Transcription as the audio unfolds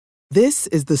This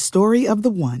is the story of the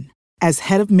one. As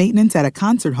head of maintenance at a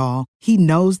concert hall, he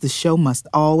knows the show must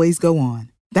always go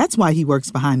on. That's why he works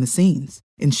behind the scenes,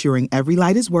 ensuring every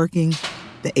light is working,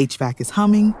 the HVAC is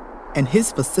humming, and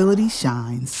his facility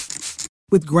shines.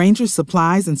 With Grainger's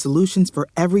supplies and solutions for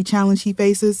every challenge he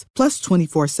faces, plus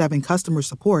 24/7 customer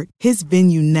support, his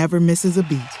venue never misses a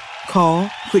beat. Call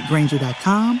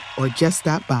quickgrainger.com or just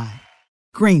stop by.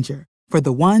 Grainger, for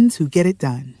the ones who get it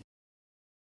done.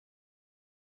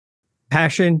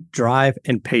 Passion, drive,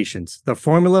 and patience. The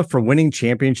formula for winning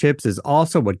championships is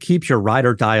also what keeps your ride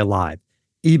or die alive.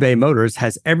 eBay Motors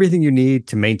has everything you need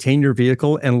to maintain your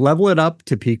vehicle and level it up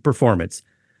to peak performance.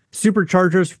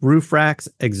 Superchargers, roof racks,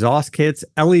 exhaust kits,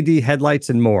 LED headlights,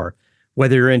 and more.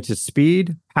 Whether you're into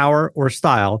speed, power, or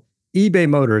style, eBay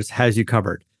Motors has you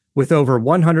covered. With over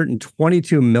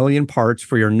 122 million parts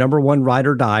for your number one ride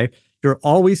or die, you'll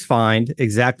always find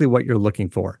exactly what you're looking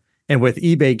for. And with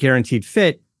eBay Guaranteed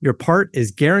Fit, your part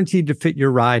is guaranteed to fit your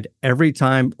ride every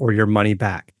time or your money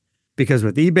back. Because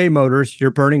with eBay Motors, you're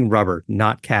burning rubber,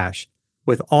 not cash.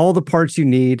 With all the parts you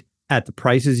need at the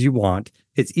prices you want,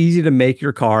 it's easy to make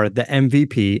your car the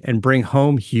MVP and bring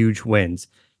home huge wins.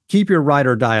 Keep your ride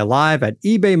or die alive at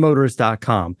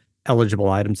ebaymotors.com. Eligible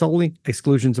items only.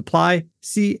 Exclusions apply.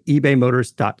 See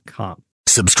ebaymotors.com.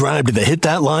 Subscribe to the Hit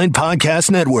That Line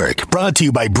Podcast Network, brought to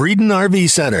you by Breeden RV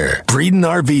Center. Breeden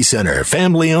RV Center,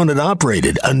 family owned and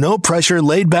operated, a no-pressure,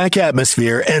 laid-back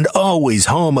atmosphere, and always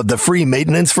home of the free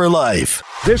maintenance for life.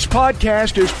 This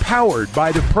podcast is powered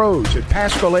by the pros at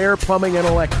Paschal Air Plumbing and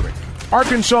Electric.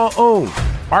 Arkansas owned,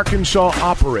 Arkansas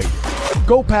operated.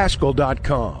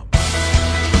 GoPaschal.com.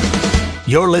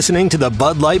 You're listening to the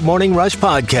Bud Light Morning Rush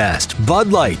Podcast.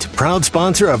 Bud Light, proud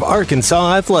sponsor of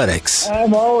Arkansas Athletics.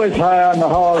 I'm always high on the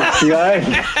hogs, guys.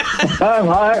 I'm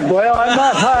high. Well, I'm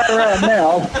not high right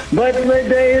now, but the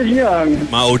day is young.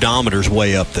 My odometer's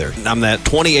way up there. I'm that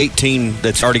 2018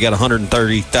 that's already got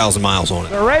 130,000 miles on it.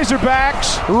 The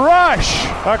Razorbacks rush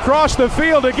across the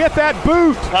field to get that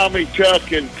boot. Tommy,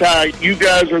 Chuck, and Ty, you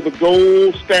guys are the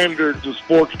gold standards of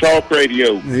sports talk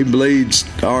radio. He bleeds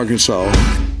Arkansas.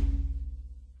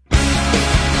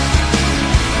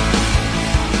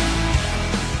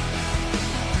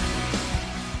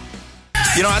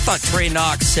 You know, I thought Trey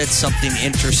Knox said something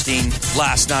interesting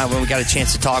last night when we got a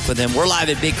chance to talk with him. We're live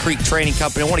at Big Creek Training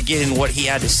Company. I want to get in what he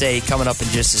had to say coming up in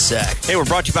just a sec. Hey, we're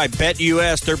brought to you by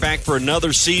BetUS. They're back for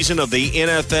another season of the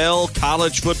NFL,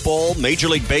 college football, Major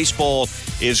League Baseball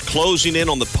is closing in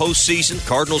on the postseason.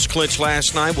 Cardinals clinched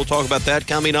last night. We'll talk about that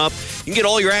coming up. You can get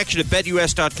all your action at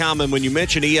BetUS.com, and when you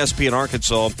mention ESPN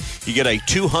Arkansas, you get a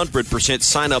 200%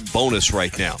 sign-up bonus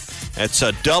right now. That's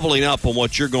doubling up on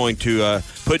what you're going to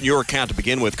put in your account to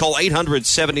begin with. Call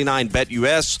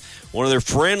 800-79-BET-US. One of their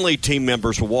friendly team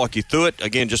members will walk you through it.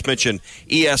 Again, just mention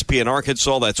ESPN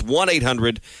Arkansas. That's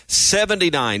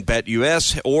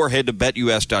 1-800-79-BET-US, or head to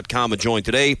BetUS.com and join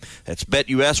today. That's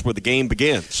BetUS, where the game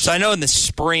begins. So I know in the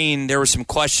spring there were some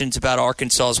questions about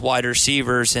Arkansas's wide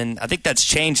receivers, and I think that's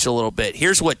changed a little bit.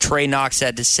 Here's what Trey Knox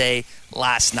had to say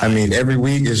last night. I mean, every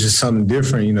week is just something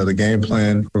different. You know, the game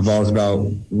plan revolves about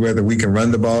whether we can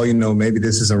run the ball. You know, maybe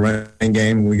this is a running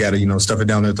game and we got to, you know, stuff it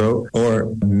down their throat.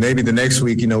 Or maybe the next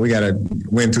week, you know, we got to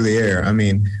win through the air. I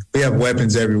mean, we have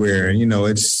weapons everywhere. And, you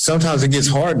know, sometimes it gets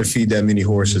hard to feed that many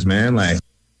horses, man. Like,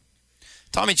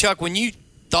 Tommy, Chuck, when you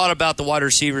thought about the wide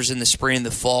receivers in the spring and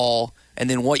the fall, and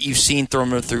then what you've seen from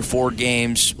them through 4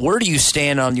 games, where do you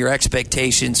stand on your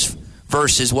expectations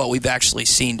versus what we've actually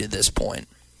seen to this point?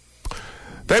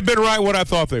 They've been right what I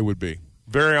thought they would be.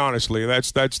 Very honestly,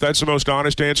 that's the most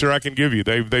honest answer I can give you.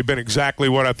 They've been exactly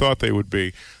what I thought they would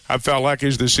be. I felt like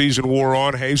as the season wore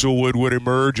on, Hazelwood would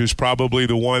emerge as probably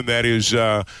the one that is,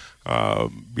 the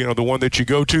one that you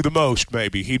go to the most.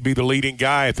 Maybe he'd be the leading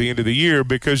guy at the end of the year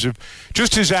because of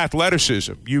just his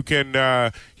athleticism. You can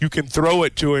throw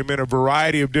it to him in a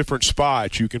variety of different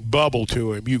spots. You can bubble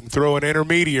to him. You can throw an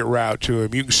intermediate route to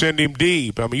him. You can send him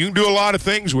deep. I mean, you can do a lot of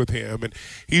things with him, and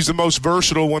he's the most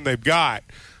versatile one they've got.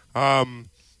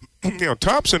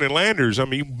 Thompson and Landers, I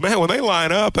mean, man, when they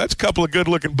line up, that's a couple of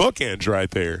good-looking bookends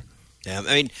right there. Yeah,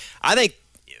 I mean, I think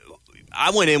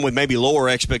I went in with maybe lower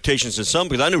expectations than some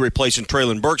because I knew replacing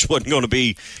Treylon Burks wasn't going to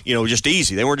be, just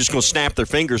easy. They weren't just going to snap their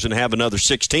fingers and have another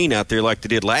 16 out there like they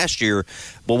did last year.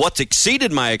 But what's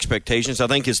exceeded my expectations, I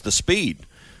think, is the speed.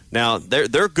 Now,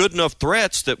 they're good enough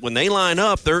threats that when they line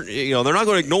up, they're not going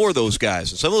to ignore those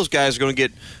guys. And some of those guys are going to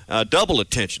get double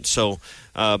attention. So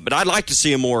But I'd like to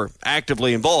see him more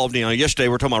actively involved. Yesterday we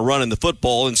were talking about running the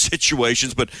football in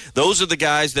situations, but those are the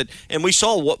guys that – and we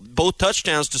saw both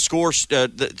touchdowns to score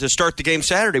to start the game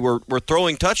Saturday were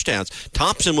throwing touchdowns.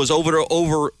 Thompson was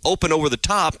open over the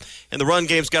top, and the run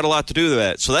game's got a lot to do with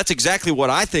that. So that's exactly what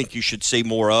I think you should see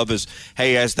more of is,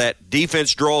 hey, as that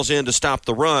defense draws in to stop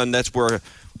the run, that's where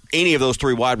any of those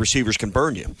three wide receivers can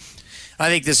burn you. I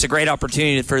think this is a great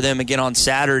opportunity for them again on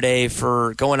Saturday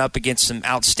for going up against some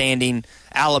outstanding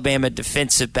Alabama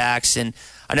defensive backs. And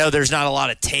I know there's not a lot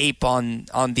of tape on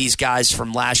these guys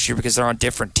from last year because they're on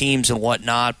different teams and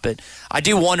whatnot, but I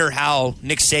do wonder how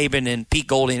Nick Saban and Pete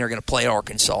Golding are going to play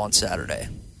Arkansas on Saturday.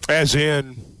 As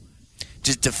in?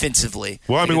 Just defensively.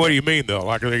 Well, I mean, what do you mean, though?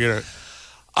 Like, are they going to...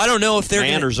 I don't know if they're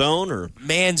man or zone or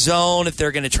man zone, if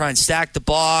they're going to try and stack the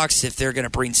box, if they're going to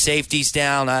bring safeties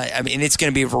down. I mean, it's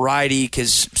going to be a variety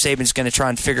because Saban's going to try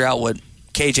and figure out what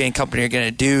KJ and company are going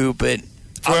to do. But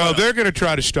they're going to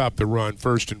try to stop the run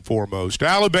first and foremost.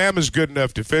 Alabama's good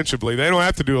enough defensively; they don't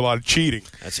have to do a lot of cheating.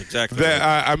 That's exactly right.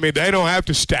 I mean, they don't have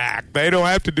to stack. They don't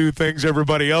have to do things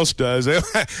everybody else does. They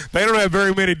don't have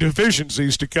very many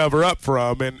deficiencies to cover up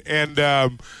from, and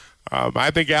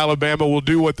I think Alabama will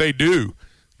do what they do.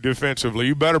 Defensively,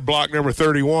 you better block number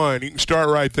 31. You can start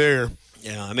right there.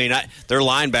 Yeah, I mean, their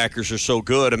linebackers are so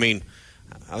good. I mean,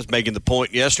 I was making the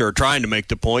point yesterday, or trying to make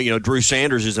the point. Drew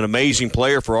Sanders is an amazing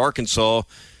player for Arkansas,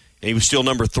 and he was still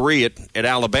number 3 at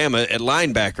Alabama at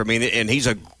linebacker. I mean, and he's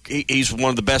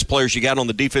one of the best players you got on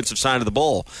the defensive side of the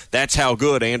ball. That's how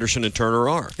good Anderson and Turner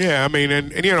are. Yeah, I mean,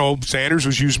 and Sanders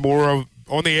was used more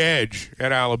on the edge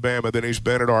at Alabama than he's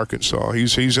been at Arkansas.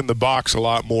 He's in the box a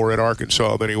lot more at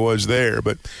Arkansas than he was there.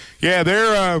 But yeah,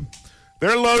 they're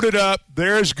loaded up.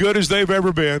 They're as good as they've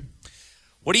ever been.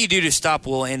 What do you do to stop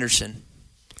Will Anderson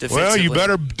defensively? Well, you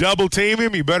better double team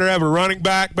him. You better have a running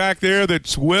back there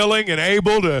that's willing and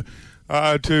able to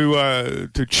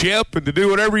chip and to do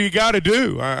whatever you got to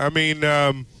do. I mean,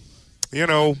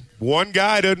 one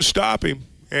guy doesn't stop him,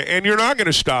 and you're not going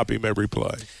to stop him every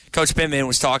play. Coach Pittman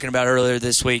was talking about earlier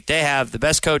this week. They have the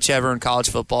best coach ever in college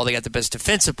football. They got the best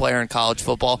defensive player in college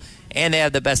football, and they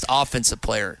have the best offensive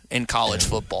player in college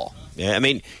football. Yeah, I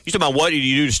mean, you talk about what do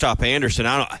you do to stop Anderson?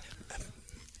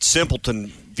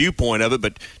 Simpleton viewpoint of it,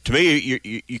 but to me,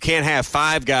 you can't have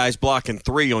 5 guys blocking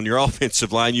 3 on your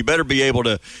offensive line. You better be able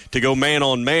to go man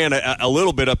on man a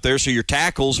little bit up there so your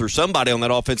tackles or somebody on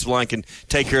that offensive line can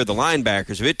take care of the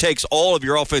linebackers. If it takes all of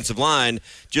your offensive line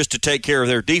just to take care of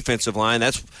their defensive line,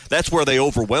 that's where they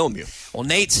overwhelm you. Well,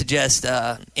 Nate suggests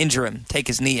injure him, take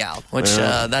his knee out, which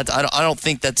I don't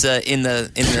think that's in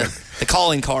the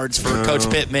calling cards for Coach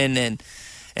Pittman and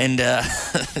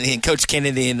Coach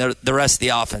Kennedy and the rest of the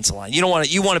offensive line. You want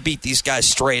to beat these guys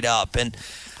straight up. And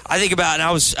I think about it, and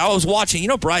I was watching.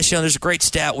 Bryce Young. There's a great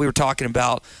stat we were talking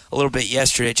about a little bit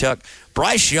yesterday, Chuck.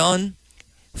 Bryce Young,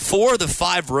 4 of the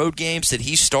 5 road games that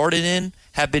he started in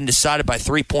have been decided by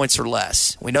 3 points or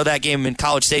less. We know that game in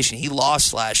College Station he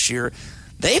lost last year.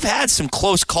 They've had some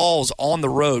close calls on the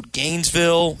road.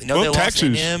 Gainesville, they lost to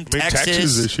him.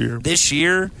 Texas this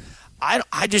year. I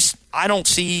don't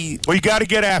see. Well, you got to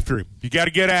get after him.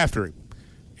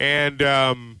 And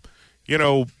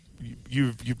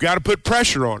you've got to put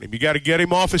pressure on him. You got to get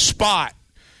him off his spot.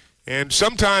 And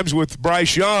sometimes with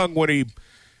Bryce Young, when he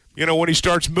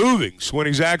starts moving, when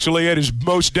he's actually at his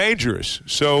most dangerous.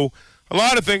 So a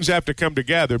lot of things have to come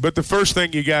together. But the first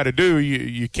thing you got to do,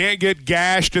 you can't get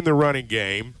gashed in the running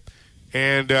game.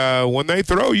 And when they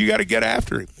throw, you got to get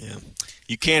after him. Yeah.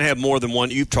 You can't have more than one.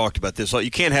 You've talked about this.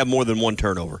 You can't have more than one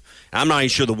turnover. I'm not even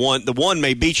sure the one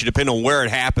may beat you depending on where it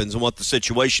happens and what the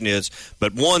situation is,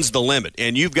 but one's the limit.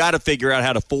 And you've got to figure out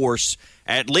how to force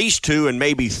at least 2 and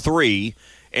maybe 3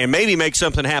 and maybe make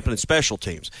something happen in special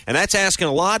teams. And that's asking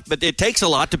a lot, but it takes a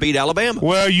lot to beat Alabama.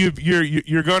 Well, you're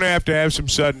going to have some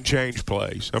sudden change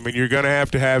plays. I mean, you're going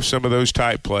to have some of those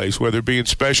type plays, whether it be in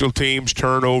special teams,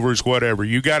 turnovers, whatever.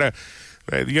 You got to.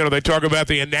 They talk about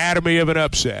the anatomy of an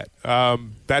upset.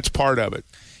 That's part of it.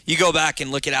 You go back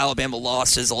and look at Alabama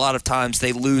losses, a lot of times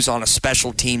they lose on a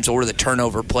special teams or the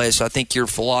turnover play, so I think your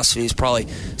philosophy is probably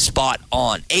spot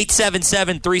on.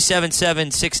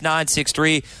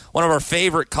 877-377-6963. One of our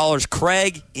favorite callers,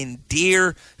 Craig in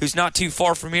Deer, who's not too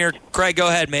far from here. Craig, go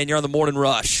ahead, man. You're on the Morning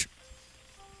Rush.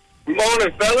 Good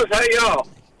morning, fellas. How y'all?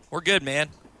 We're good, man.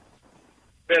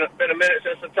 Been a minute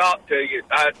since I talked to you.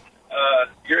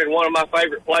 You're in one of my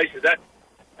favorite places. That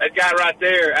guy right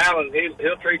there, Alan,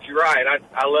 he'll treat you right.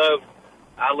 I love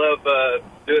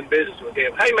doing business with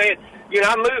him. Hey, man,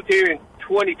 I moved here in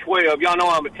 2012. Y'all know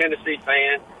I'm a Tennessee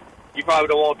fan. You probably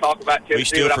don't want to talk about Tennessee, we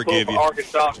still but forgive I pulled for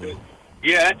you. Arkansas.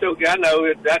 Yeah, that's okay. I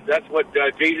know that's what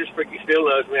Jesus freaking still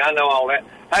loves me. I know all that.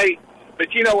 Hey,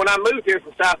 but you know, when I moved here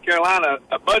from South Carolina,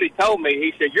 a buddy told me,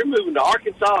 he said, "You're moving to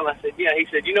Arkansas?" And I said, "Yeah." He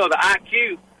said, "You know, the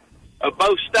IQ of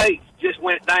both states just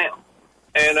went down."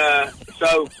 And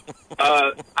so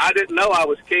I didn't know I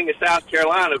was king of South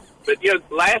Carolina. But, you know,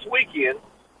 last weekend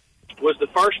was the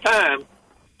first time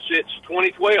since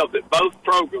 2012 that both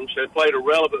programs had played a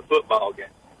relevant football game.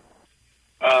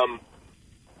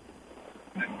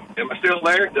 Am I still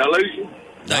there? Did I lose you?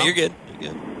 No, you're good.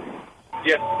 You're good.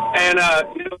 Yeah. And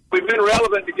you know, we've been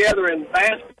relevant together in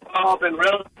basketball, been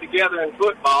relevant together in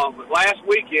football. But last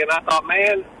weekend, I thought,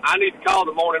 man, I need to call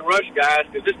the Morning Rush guys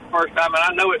because this is the first time, and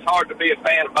I know it's hard to be a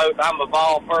fan of both. I'm a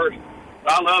Vol first,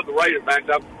 but I love the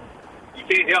Razorbacks. You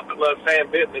can't help but love Sam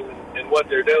Pittman and what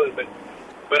they're doing.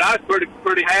 But I was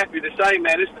pretty happy to say,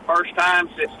 man, this is the first time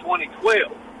since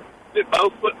 2012 that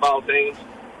both football teams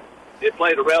had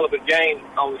played a relevant game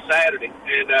on Saturday.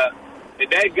 And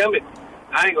dadgummit,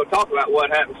 I ain't going to talk about what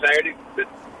happened Saturday, but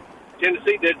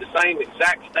Tennessee did the same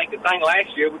exact stinking thing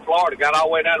last year with Florida. Got all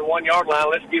the way down to the 1 yard line.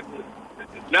 Let's give them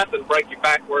nothing break your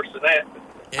back worse than that.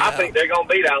 Yeah. I think they're going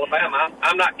to beat Alabama.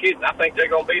 I'm not kidding. I think they're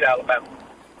going to beat Alabama.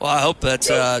 Well, I hope that's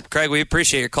Craig, we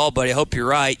appreciate your call, buddy. I hope you're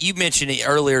right. You mentioned it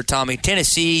earlier, Tommy.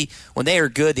 Tennessee, when they are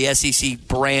good, the SEC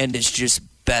brand is just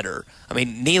better. I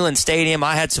mean, Neyland Stadium,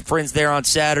 I had some friends there on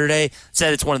Saturday,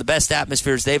 said it's one of the best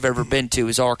atmospheres they've ever been to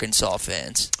as Arkansas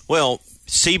fans. Well,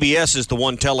 CBS is the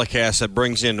one telecast that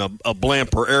brings in a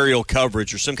blimp or aerial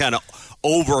coverage or some kind of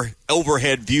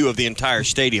overhead view of the entire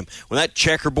stadium. When that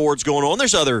checkerboard's going on,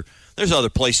 there's other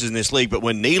places in this league, but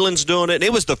when Neyland's doing it, and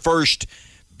it was the first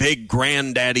big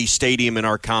granddaddy stadium in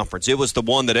our conference. It was the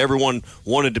one that everyone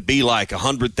wanted to be like,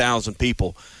 100,000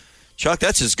 people. Chuck,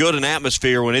 that's as good an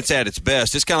atmosphere when it's at its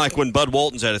best. It's kind of like when Bud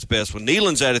Walton's at its best. When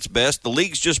Neyland's at its best, the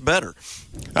league's just better.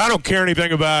 I don't care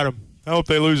anything about them. I hope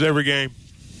they lose every game.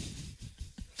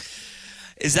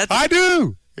 Is that? I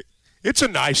do. It's a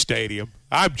nice stadium.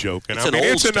 I'm joking.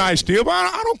 It's a nice deal, but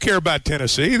I don't care about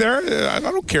Tennessee. I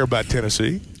don't care about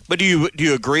Tennessee. But do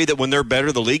you agree that when they're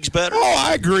better, the league's better? Oh,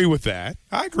 I agree with that.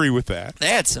 They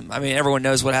had some. I mean, everyone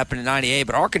knows what happened in '98,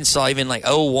 but Arkansas, even like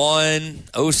 01,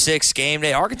 06 game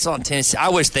day, Arkansas and Tennessee, I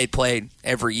wish they played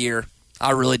every year.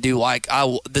 I really do like.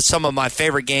 Some of my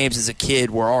favorite games as a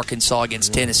kid were Arkansas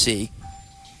against Tennessee.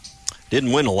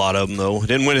 Didn't win a lot of them, though.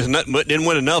 Didn't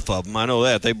win enough of them. I know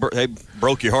that. They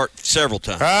broke your heart several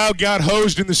times. I got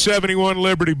hosed in the 71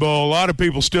 Liberty Bowl. A lot of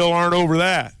people still aren't over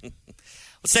that.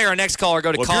 Let's take our next caller.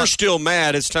 Go to If you're still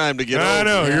mad, it's time to get over. I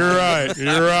know. You're right.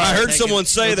 You're right. I heard someone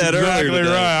say that earlier today.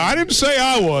 Right. I didn't say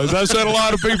I was. I said a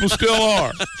lot of people still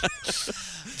are.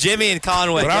 Jimmy and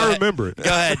Conway. But I remember it. Go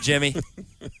ahead, Jimmy.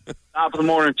 Top of the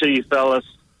morning to you, fellas.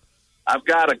 I've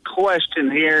got a question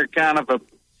here, kind of a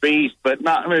beef, but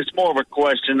not. I mean, it's more of a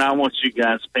question. I want you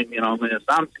guys' opinion on this.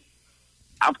 I'm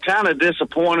kind of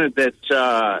disappointed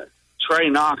that Trey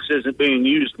Knox isn't being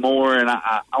used more, and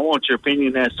I want your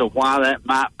opinion as to why that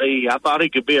might be. I thought he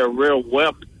could be a real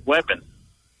weapon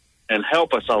and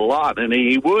help us a lot, and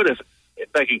he would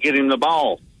if they could get him the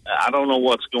ball. I don't know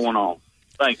what's going on.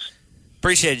 Thanks.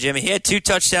 Appreciate it, Jimmy. He had 2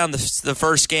 touchdowns the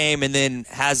first game and then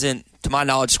hasn't, to my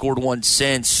knowledge, scored one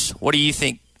since. What do you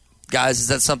think, guys? Is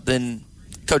that something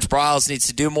Coach Briles needs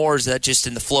to do more, or is that just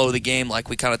in the flow of the game like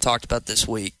we kind of talked about this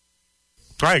week?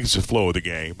 I think it's the flow of the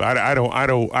game. I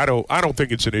don't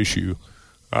think it's an issue.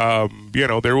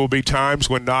 There will be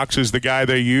times when Knox is the guy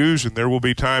they use, and there will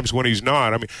be times when he's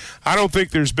not. I mean, I don't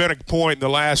think there's been a point in the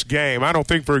last game. I don't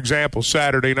think, for example,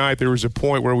 Saturday night there was a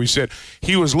point where we said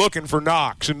he was looking for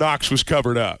Knox and Knox was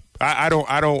covered up. I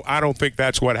don't think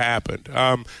that's what happened.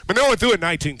 But they only threw it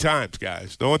 19 times,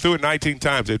 guys. They only threw it 19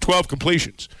 times. They had 12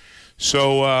 completions.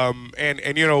 So,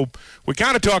 we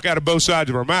kind of talk out of both sides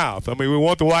of our mouth. I mean, we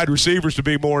want the wide receivers to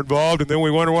be more involved, and then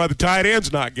we wonder why the tight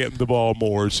end's not getting the ball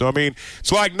more. So, I mean,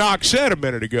 it's like Knox said a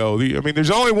minute ago. There's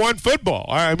only one football.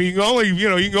 I mean, you can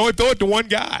only throw it to one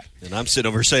guy. And I'm sitting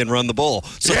over saying run the ball.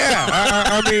 So. Yeah,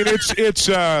 I mean,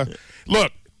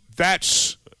 look,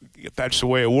 that's the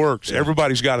way it works. Yeah.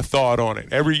 Everybody's got a thought on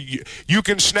it. You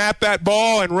can snap that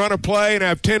ball and run a play and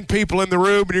have 10 people in the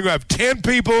room, and you're going to have 10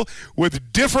 people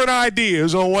with different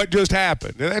ideas on what just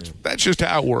happened. And that's just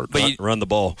how it works. But run the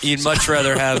ball. You'd much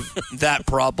rather have that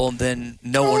problem than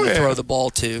no one to throw the ball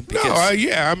to.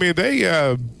 I mean,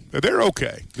 they're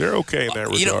okay. They're okay in that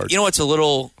regard. You know what's a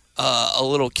little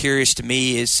curious to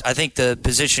me is I think the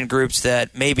position groups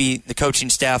that maybe the coaching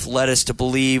staff led us to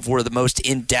believe were the most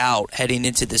in doubt heading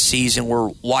into the season were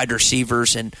wide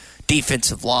receivers and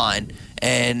defensive line,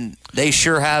 and they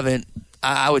sure haven't.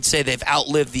 I would say they've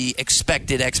outlived the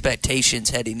expected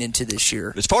expectations heading into this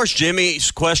year. As far as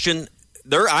Jimmy's question,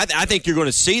 I think you're going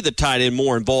to see the tight end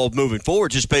more involved moving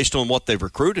forward just based on what they've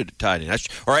recruited at tight end.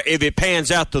 Or if it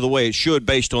pans out to the way it should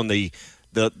based on the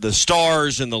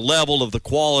stars and the level of the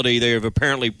quality they have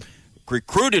apparently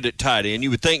recruited at tight end, you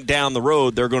would think down the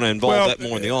road they're going to involve that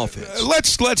more in the offense.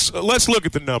 Let's look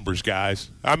at the numbers, guys.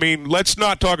 I mean, let's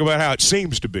not talk about how it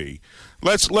seems to be.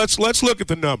 Let's look at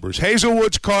the numbers.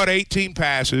 Hazelwood's caught 18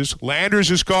 passes. Landers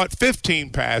has caught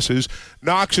 15 passes.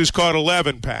 Knox has caught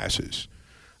 11 passes.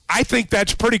 I think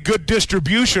that's pretty good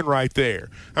distribution right there.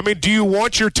 I mean, do you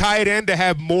want your tight end to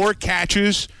have more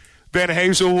catches than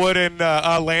Hazelwood and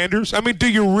Landers? I mean, do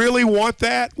you really want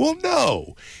that? Well,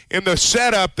 no. In the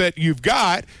setup that you've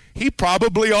got, he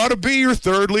probably ought to be your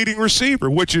third leading receiver,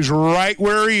 which is right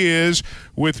where he is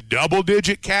with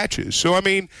double-digit catches. So, I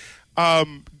mean,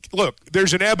 look,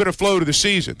 there's an ebb and a flow to the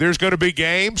season. There's going to be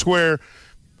games where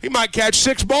he might catch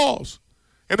 6 balls.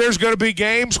 And there's going to be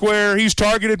games where he's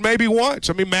targeted maybe once.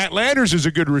 I mean, Matt Landers is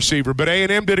a good receiver, but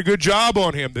A&M did a good job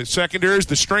on him. The secondary is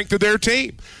the strength of their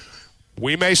team.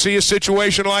 We may see a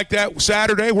situation like that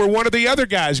Saturday where one of the other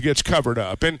guys gets covered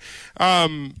up, and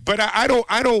but I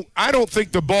don't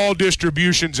think the ball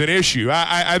distribution's an issue.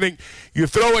 I think you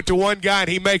throw it to one guy and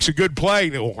he makes a good play.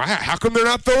 Well, how come they're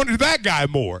not throwing it to that guy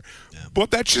more? Well,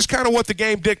 that's just kind of what the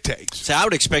game dictates. So I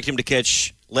would expect him to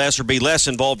catch less or be less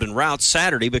involved in routes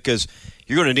Saturday because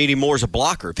you're going to need him more as a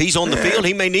blocker. If he's on the field,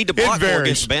 he may need to block more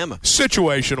against Bama.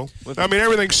 Situational. I mean,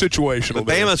 everything's situational.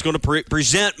 But Bama's going to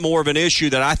present more of an issue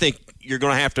that I think you're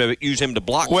going to have to use him to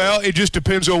block. Well, it just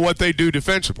depends on what they do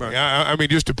defensively. I mean,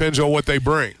 it just depends on what they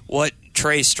bring. What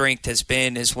Trey's strength has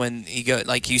been is when he go,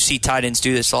 like you see tight ends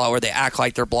do this a lot, where they act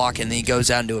like they're blocking, and then he goes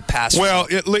out into a pass. Well,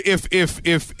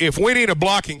 if we need a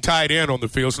blocking tight end on the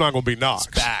field, it's not going to be Knox.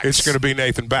 It's going to be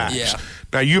Nathan Bax. Yeah.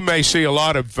 Now, you may see a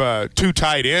lot of 2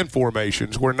 tight end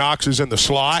formations where Knox is in the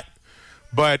slot,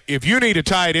 but if you need a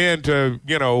tight end to,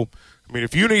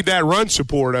 if you need that run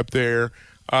support up there,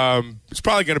 it's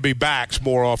probably going to be Bax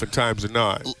more oftentimes than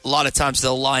not. A lot of times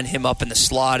they'll line him up in the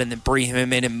slot and then bring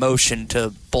him in motion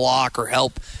to block or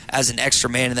help as an extra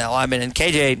man in that alignment. And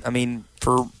KJ, I mean,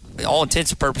 for all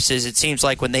intents and purposes, it seems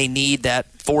like when they need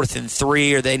that 4th and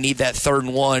 3 or they need that 3rd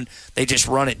and 1, they just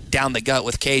run it down the gut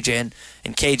with KJ,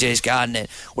 and KJ's gotten it.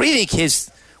 What do you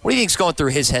think's going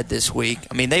through his head this week?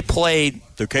 I mean, they played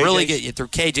really good through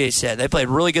KJ's head. They played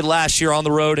really good last year on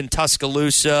the road in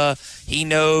Tuscaloosa. He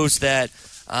knows that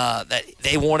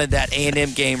they wanted that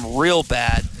A&M game real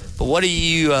bad. But what do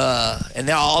you and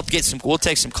now we'll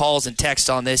take some calls and text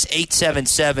on this,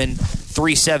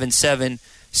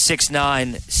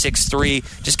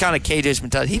 877-377-6963. Just kind of KJ's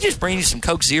mentality. He just brings you some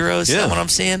Coke Zeros. Is that what I'm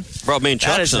saying? Brought me and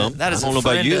Chuck some. That is I don't know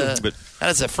about you, but that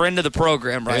is a friend of the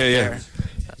program there.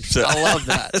 So, I love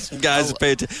that. Guys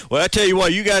pay attention. Well, I tell you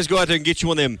what, you guys go out there and get you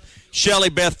one of them Shelly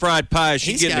Beth fried pies.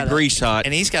 She's getting the grease hot.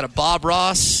 And he's got a Bob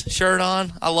Ross shirt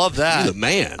on. I love that. You're the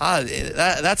man.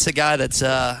 That's a guy that's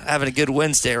having a good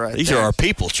Wednesday right These there. are our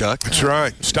people, Chuck. That's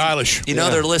right. Stylish. You know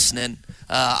they're listening.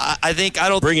 I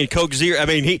don't bringing Coke Zero. I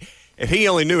mean, if he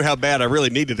only knew how bad I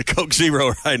really needed a Coke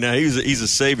Zero right now, he's a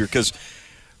savior. Because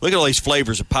look at all these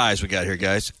flavors of pies we got here,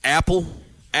 guys. Apple,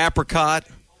 apricot,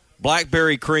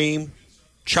 blackberry cream,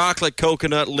 chocolate,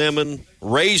 coconut, lemon,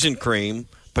 raisin cream,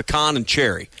 pecan, and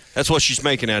cherry. That's what she's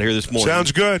making out here this morning.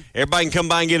 Sounds good. Everybody can come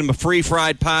by and get him a free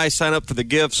fried pie. Sign up for the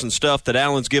gifts and stuff that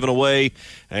Alan's giving away.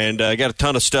 And got a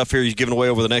ton of stuff here he's giving away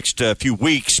over the next few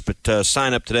weeks. But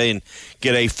sign up today and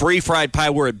get a free fried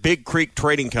pie. We're at Big Creek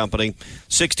Trading Company,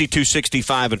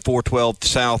 6265 and 412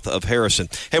 south of Harrison.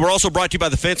 Hey, we're also brought to you by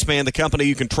The Fence Man, the company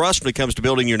you can trust when it comes to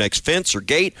building your next fence or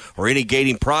gate or any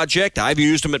gating project. I've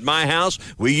used them at my house.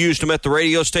 We used them at the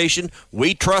radio station.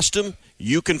 We trust them.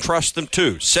 You can trust them,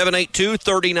 too.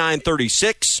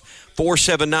 782-3936,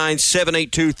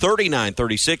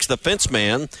 479-782-3936. The Fence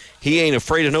Man, he ain't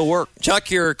afraid of no work.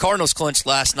 Chuck, your Cardinals clinched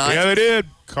last night. Yeah, they did.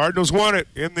 Cardinals won it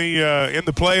in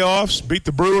the playoffs, beat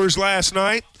the Brewers last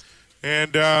night.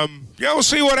 And, we'll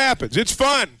see what happens. It's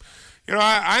fun.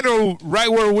 I know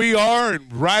right where we are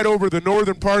and right over the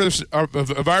northern part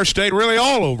of our state, really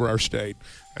all over our state.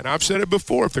 And I've said it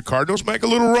before, if the Cardinals make a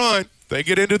little run, they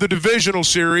get into the divisional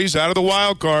series out of the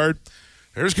wild card,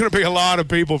 there's going to be a lot of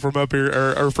people from up here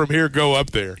or from here go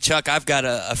up there. Chuck, I've got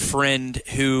a friend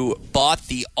who bought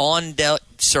the on-deck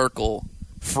circle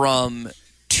from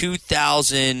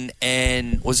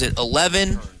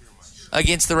 2011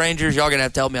 against the Rangers. Y'all going to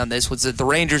have to help me on this. Was it the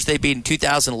Rangers they beat in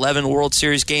 2011 World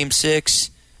Series Game 6?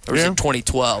 Or was it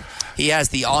 2012? He has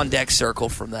the on-deck circle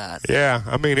from that. Yeah,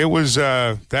 I mean, it was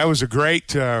that was a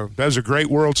great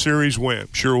World Series win.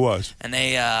 Sure was. And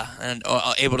they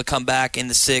able to come back in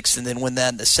the 6th and then win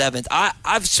that in the 7th.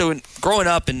 I've growing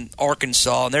up in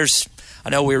Arkansas, and I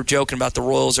know we were joking about the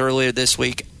Royals earlier this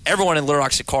week. Everyone in Little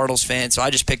Rock's a Cardinals fan, so I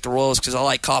just picked the Royals because I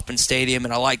like Kauffman Stadium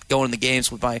and I like going to the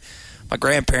games with my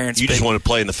grandparents. You just wanted to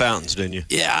play in the fountains, didn't you?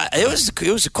 Yeah, it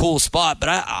was a cool spot.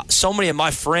 But so many of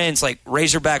my friends, like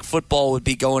Razorback football would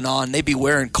be going on. They'd be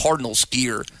wearing Cardinals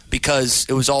gear because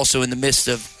it was also in the midst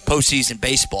of postseason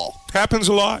baseball. Happens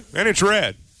a lot, and it's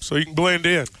red, so you can blend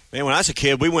in. Man, when I was a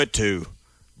kid, we went to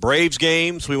Braves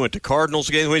games. We went to Cardinals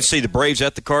games. We didn't see the Braves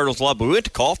at the Cardinals a lot, but we went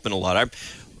to Kauffman a lot.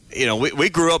 We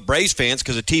grew up Braves fans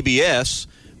because of TBS,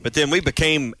 but then we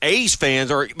became A's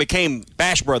fans, or became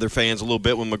Bash Brother fans a little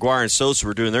bit when McGuire and Sosa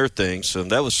were doing their thing. So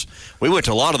we went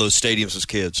to a lot of those stadiums as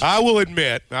kids. I will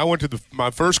admit, I went to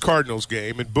my first Cardinals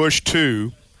game in Busch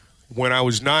 2 when I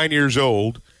was 9 years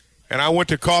old, and I went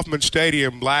to Kauffman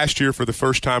Stadium last year for the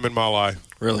first time in my life.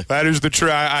 Really? That is the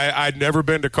truth. I'd never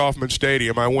been to Kauffman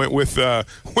Stadium. I went with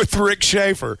Rick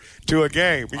Schaefer to a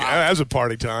game. Wow. That was a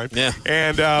party time. Yeah.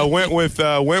 And went with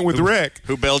Rick,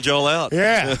 who bailed y'all out.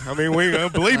 Yeah. I mean,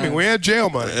 believe me, we had jail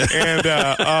money. And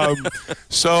because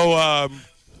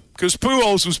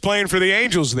Pujols was playing for the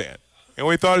Angels then, and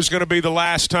we thought it was going to be the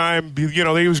last time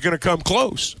he was going to come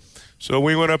close. So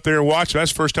we went up there and watched.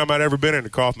 That's the first time I'd ever been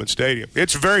into Kauffman Stadium.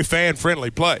 It's a very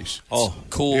fan-friendly place. Oh,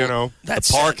 cool. That's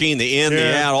the parking, the in,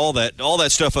 the out, all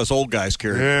that stuff us old guys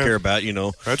care about,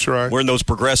 That's right. We're in those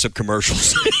Progressive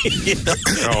commercials.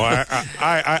 I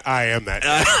am that.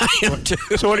 I am too.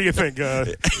 So what do you think? Get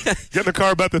in the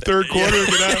car about the third quarter and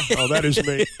get out? Oh, that is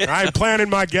me. I'm planning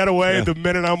my getaway the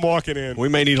minute I'm walking in. We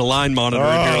may need a line monitor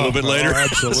here a little bit later.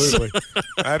 Absolutely.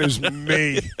 That is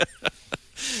me.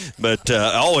 But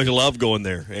I always loved going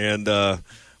there. And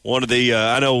one of the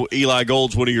I know Eli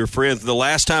Gold's one of your friends. The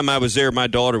last time I was there, my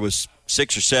daughter was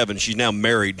 6 or 7. She's now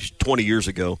married 20 years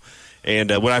ago. And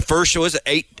when I first was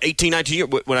 18, 19 years,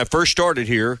 when I first started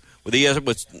here with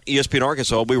ESPN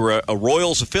Arkansas, we were a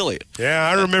Royals affiliate. Yeah,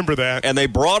 I remember that. And they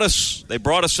brought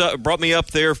me up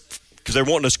there because they're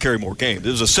wanting us to carry more games. It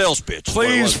was a sales pitch.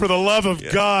 Please, for the love of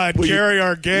God, carry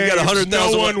our games. You got 100,000.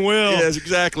 No one will. Yes,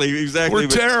 exactly. We're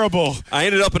terrible. I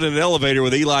ended up in an elevator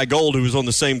with Eli Gold, who was on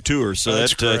the same tour. So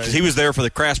that's great. He was there for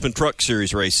the Craftsman Truck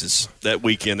Series races that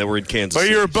weekend that were in Kansas But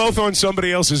City. you were both on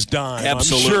somebody else's dime.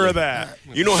 Absolutely. I'm sure of that.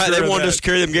 You know how they wanted us to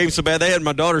carry them games so bad? They had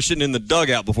my daughter sitting in the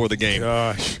dugout before the game.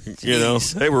 Gosh.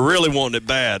 They were really wanting it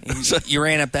bad. You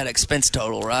ran up that expense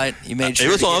total, right? You made sure.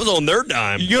 I was on their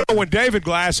dime. When David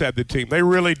Glass had the team, they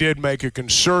really did make a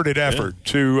concerted effort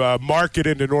to market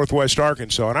into Northwest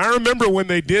Arkansas. And I remember when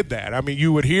they did that. I mean,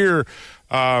 you would hear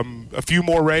a few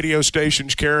more radio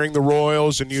stations carrying the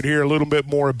Royals, and you'd hear a little bit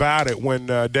more about it when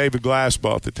David Glass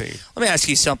bought the team. Let me ask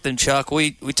you something, Chuck.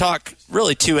 We talk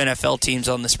really two NFL teams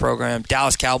on this program,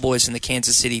 Dallas Cowboys and the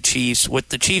Kansas City Chiefs. With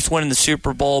the Chiefs winning the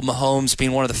Super Bowl, Mahomes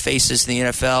being one of the faces in the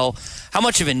NFL, how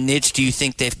much of a niche do you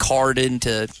think they've carved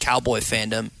into Cowboy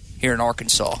fandom here in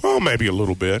Arkansas? Oh, maybe a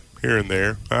little bit here and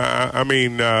there. I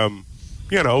mean,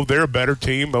 they're a better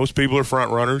team. Most people are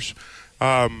front runners.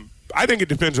 I think it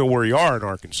depends on where you are in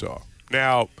Arkansas.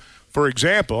 Now, for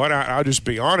example, and I'll just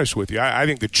be honest with you, I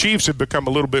think the Chiefs have become a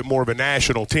little bit more of a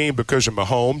national team because of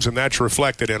Mahomes, and that's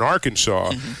reflected in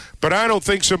Arkansas. Mm-hmm. But I don't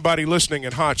think somebody listening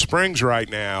in Hot Springs right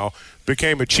now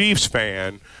became a Chiefs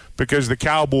fan because the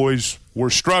Cowboys were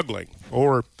struggling.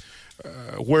 Or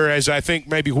whereas I think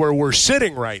maybe where we're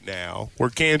sitting right now, where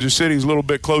Kansas City's a little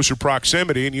bit closer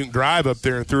proximity and you can drive up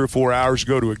there in 3 or 4 hours to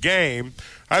go to a game,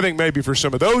 I think maybe for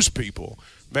some of those people,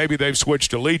 maybe they've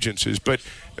switched allegiances. But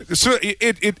so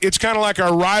it's kind of like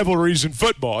our rivalries in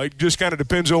football. It just kind of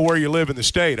depends on where you live in the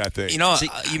state, I think.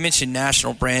 You mentioned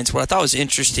national brands. What I thought was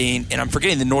interesting, and I'm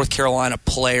forgetting the North Carolina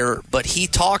player, but he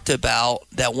talked about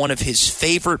that one of his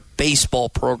favorite baseball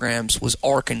programs was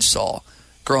Arkansas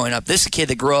growing up. This is a kid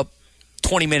that grew up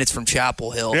 20 minutes from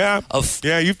Chapel Hill.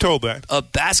 Yeah, you've told that.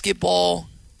 Of basketball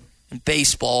and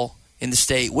baseball in the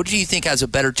state. What do you think has a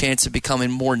better chance of becoming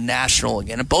more national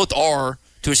again? And both are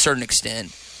to a certain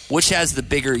extent. Which has the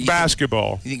bigger?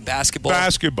 Basketball. You think basketball?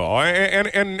 Basketball,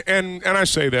 and I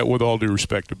say that with all due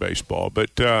respect to baseball,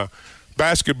 but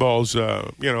basketball's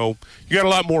you got a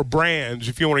lot more brands,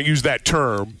 if you want to use that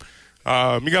term.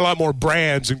 You got a lot more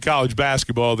brands in college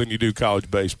basketball than you do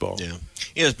college baseball. Yeah,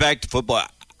 it's back to football.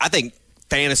 I think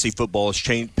fantasy football has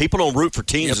changed. People don't root for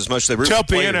teams as much as they root for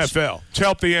players.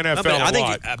 Help the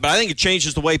NFL But I think it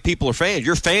changes the way people are fans.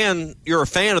 You're a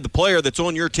fan of the player that's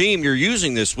on your team you're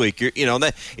using this week.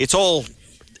 It's all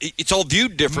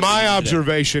viewed differently. My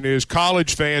observation is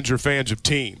college fans are fans of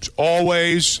teams.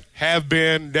 Always have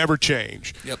been, never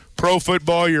change. Yep. Pro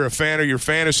football, you're a fan of your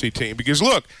fantasy team. Because,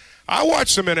 look, I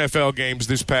watched some NFL games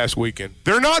this past weekend.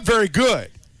 They're not very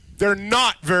good. They're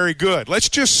not very good. Let's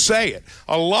just say it.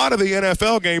 A lot of the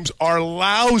NFL games are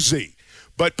lousy,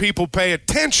 but people pay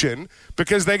attention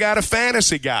because they got a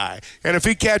fantasy guy. And if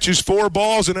he catches 4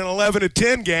 balls in an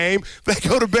 11-10 game, they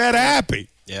go to bed happy.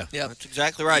 Yeah, that's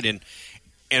exactly right.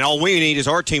 And all we need is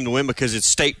our team to win because it's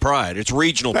state pride. It's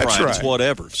regional pride. Right. It's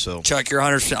whatever. So, Chuck, you're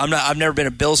 100%. I've never been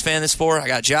a Bills fan this far. I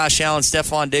got Josh Allen,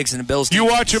 Stephon Diggs, and the Bills. You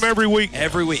watch them every week?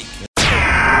 Every week.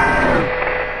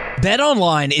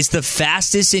 BetOnline is the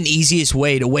fastest and easiest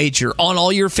way to wager on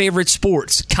all your favorite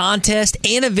sports, contests,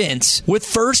 and events with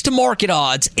first-to-market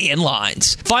odds and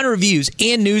lines. Find reviews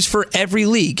and news for every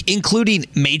league, including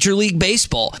Major League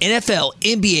Baseball, NFL,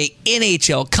 NBA,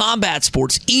 NHL, combat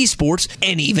sports, esports,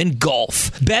 and even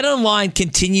golf. BetOnline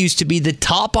continues to be the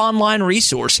top online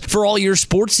resource for all your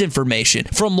sports information,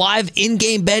 from live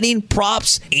in-game betting,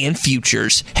 props, and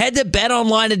futures. Head to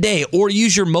BetOnline today or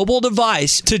use your mobile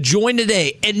device to join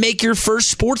today and make your first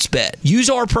sports bet. Use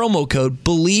our promo code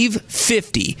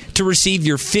BELIEVE50 to receive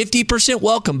your 50%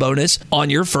 welcome bonus on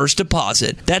your first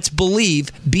deposit. That's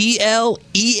BELIEVE,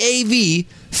 BLEAV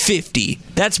 50.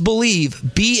 That's BELIEVE,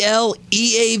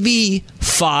 BLEAV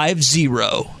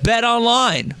 50. Bet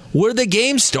online, where the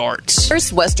game starts.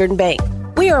 First Western Bank.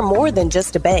 We are more than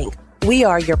just a bank. We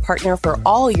are your partner for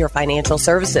all your financial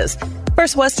services.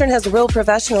 First Western has real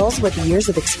professionals with years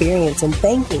of experience in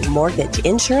banking, mortgage,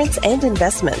 insurance, and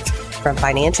investments. From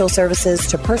financial services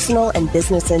to personal and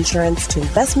business insurance to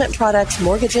investment products,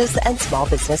 mortgages, and small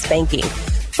business banking.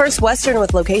 First Western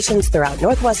with locations throughout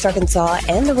Northwest Arkansas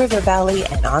and the River Valley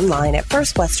and online at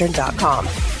firstwestern.com.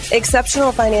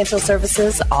 Exceptional financial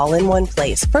services all in one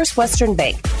place. First Western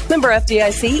Bank. Member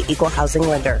FDIC, Equal Housing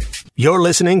Lender. You're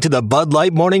listening to the Bud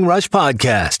Light Morning Rush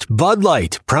Podcast. Bud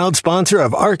Light, proud sponsor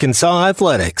of Arkansas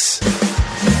Athletics.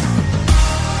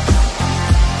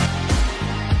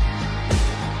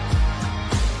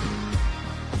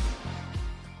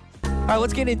 All right,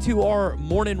 let's get into our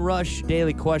Morning Rush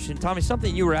daily question. Tommy,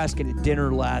 something you were asking at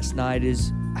dinner last night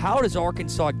is, how does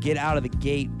Arkansas get out of the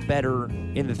gate better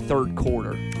in the third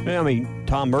quarter? I mean,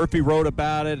 Tom Murphy wrote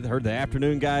about it. Heard the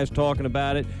afternoon guys talking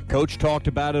about it. Coach talked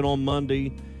about it on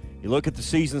Monday. You look at the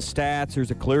season stats,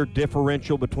 there's a clear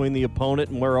differential between the opponent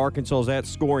and where Arkansas is at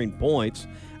scoring points.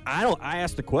 I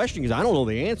asked the question because I don't know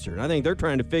the answer, and I think they're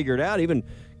trying to figure it out. Even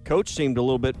Coach seemed a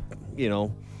little bit,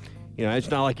 it's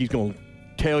not like he's going to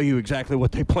tell you exactly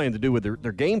what they plan to do with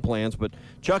their game plans, but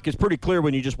Chuck, is pretty clear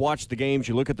when you just watch the games,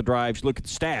 you look at the drives, you look at the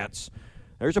stats.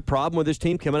 There's a problem with this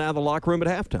team coming out of the locker room at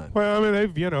halftime. Well, I mean,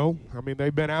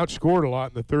 they've been outscored a lot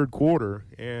in the third quarter,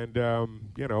 and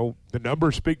the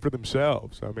numbers speak for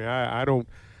themselves. I mean, I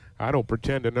don't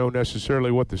pretend to know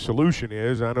necessarily what the solution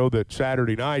is. I know that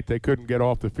Saturday night they couldn't get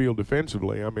off the field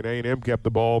defensively. I mean, A&M kept the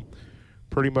ball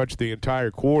pretty much the entire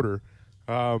quarter.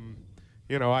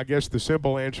 I guess the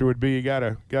simple answer would be you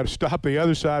gotta stop the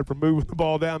other side from moving the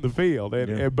ball down the field.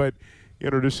 But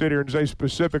to sit here and say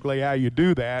specifically how you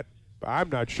do that, I'm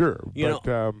not sure.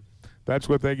 That's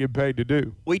what they get paid to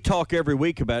do. We talk every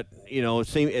week about,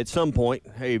 at some point,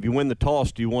 hey, if you win the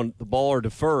toss, do you want the ball or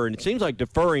defer? And it seems like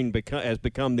deferring has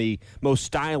become the most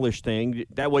stylish thing.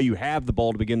 That way you have the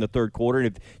ball to begin the third quarter.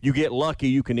 And if you get lucky,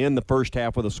 you can end the first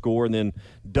half with a score and then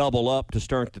double up to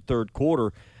start the third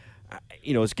quarter.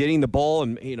 It's getting the ball,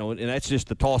 and that's just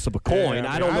the toss of a coin.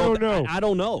 I don't know. I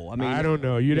don't know. I don't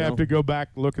know. You'd have to go back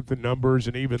and look at the numbers,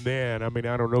 and even then, I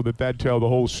don't know that'd tell the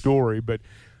whole story. But,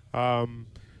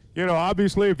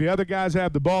 obviously, if the other guys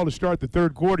have the ball to start the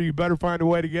third quarter, you better find a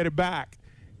way to get it back.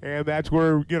 And that's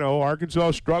where,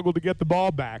 Arkansas struggled to get the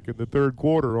ball back in the third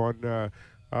quarter on,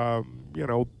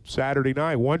 Saturday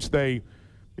night. Once they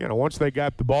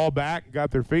got the ball back and got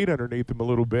their feet underneath them a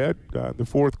little bit in the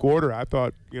fourth quarter, I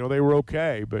thought, they were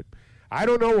okay. But I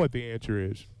don't know what the answer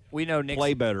is. We know Nick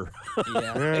play better.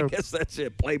 Yeah. I guess that's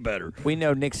it. Play better. We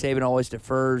know Nick Saban always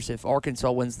defers. If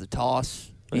Arkansas wins the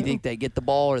toss, do you think they get the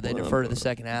ball or they defer to the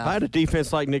second half? If I had a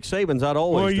defense like Nick Saban's, I'd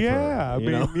always defer.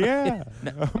 Yeah.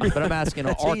 But I'm asking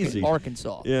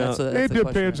Arkansas. Yeah. It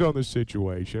depends on the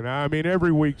situation. I mean,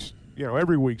 every week's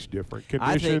different.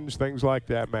 Conditions, things like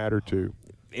that matter too.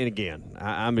 And again,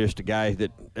 I'm just a guy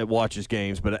that watches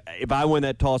games, but if I win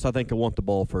that toss, I think I want the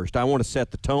ball first. I want to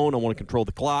set the tone. I want to control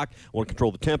the clock. I want to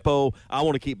control the tempo. I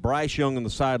want to keep Bryce Young on the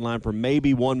sideline for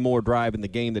maybe one more drive in the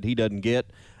game that he doesn't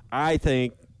get. I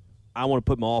think I want to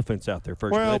put my offense out there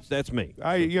first. Well, that's me.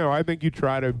 I think you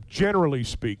try to, generally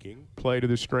speaking, play to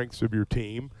the strengths of your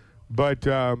team, but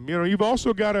you've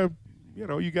also got to,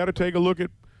 you got to take a look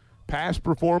at past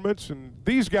performance, and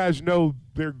these guys know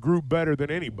their group better than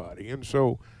anybody, and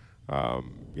so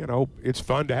it's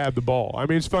fun to have the ball. I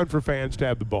mean, it's fun for fans to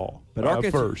have the ball.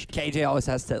 But first. KJ always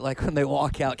has to, like when they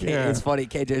walk out, it's funny,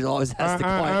 KJ always has to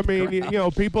quiet the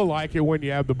crowd. People like it when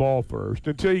you have the ball first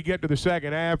until you get to the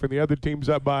second half and the other team's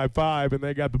up by 5 and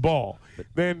they got the ball.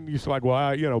 Then it's like,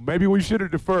 well, maybe we should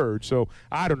have deferred. So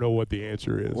I don't know what the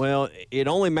answer is. Well, it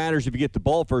only matters if you get the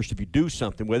ball first if you do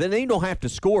something with it. And then you don't have to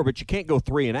score, but you can't go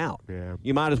 3 and out. Yeah.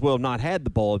 You might as well have not had the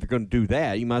ball if you're going to do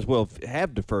that. You might as well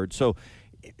have deferred. So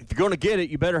if you're going to get it,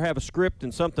 you better have a script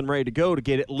and something ready to go to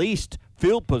get at least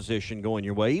field position going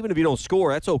your way. Even if you don't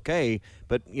score, that's okay,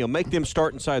 but make them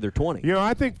start inside their 20.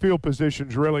 I think field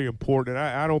position's really important.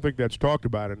 I don't think that's talked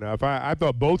about enough. I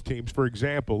thought both teams, for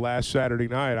example, last Saturday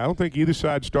night, I don't think either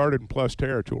side started in plus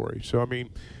territory. So,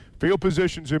 field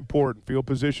position's important. Field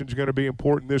position's going to be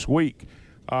important this week.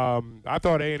 I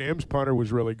thought A&M's punter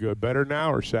was really good, better than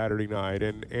ours Saturday night,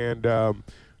 and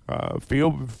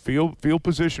field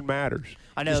position matters.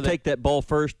 I know. Just take that ball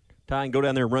first, Ty, and go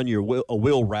down there and run your a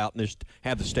wheel route, and just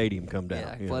have the stadium come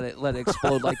down. Yeah, let it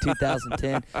explode like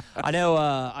 2010. I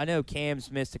know Cam's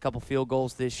missed a couple field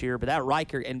goals this year, but that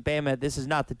Riker and Bama, this is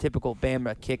not the typical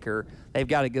Bama kicker. They've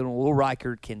got a good one. Will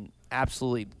Riker can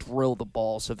absolutely drill the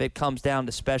ball. So if it comes down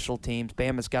to special teams,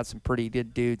 Bama's got some pretty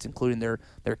good dudes, including their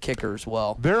kicker as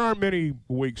well. There aren't many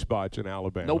weak spots in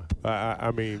Alabama. Nope.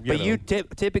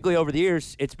 But typically over the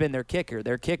years, it's been their kicker.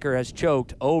 Their kicker has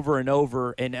choked over and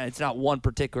over, and it's not one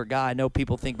particular guy. I know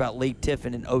people think about Lee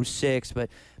Tiffin in 06, but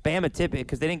Bama typically,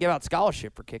 because they didn't give out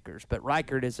scholarship for kickers, but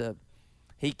Reichert is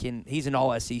he's an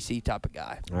all-SEC type of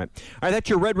guy. All right, that's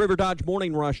your Red River Dodge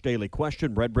Morning Rush Daily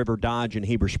Question. Red River Dodge in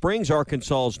Heber Springs,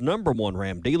 Arkansas's #1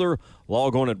 Ram dealer.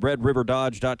 Log on at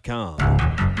redriverdodge.com.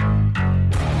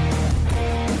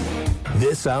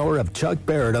 This hour of Chuck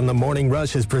Barrett on the Morning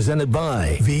Rush is presented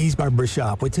by V's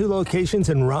Barbershop with 2 locations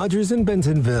in Rogers and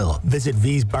Bentonville. Visit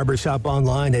V's Barbershop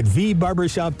online at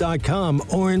vbarbershop.com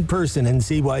or in person and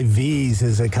see why V's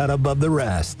is a cut above the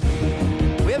rest.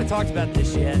 We haven't talked about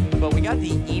this yet, but we got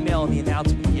the email and the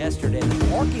announcement yesterday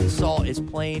that Arkansas is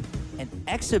playing an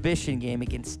exhibition game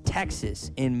against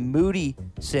Texas in Moody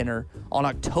Center on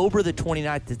October the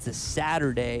 29th. It's a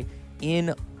Saturday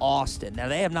in Austin. Now,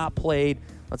 they have not played,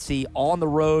 on the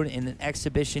road in an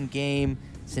exhibition game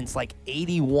since like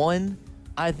 81,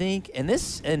 I think. And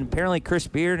apparently Chris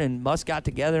Beard and Musk got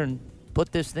together and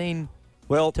put this thing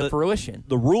to fruition.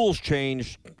 The rules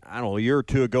changed, a year or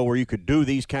 2 ago where you could do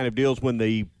these kind of deals when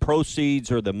the proceeds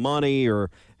or the money or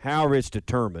however it's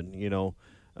determined,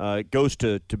 it goes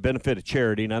to benefit a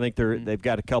charity. And I think they've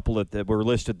got a couple that were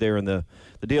listed there in the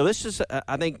deal. This is,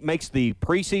 I think, makes the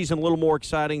preseason a little more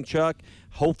exciting, Chuck.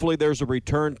 Hopefully there's a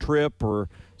return trip or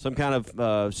some kind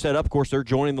of setup. Of course, they're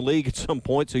joining the league at some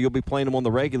point, so you'll be playing them on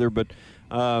the regular. But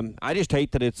I just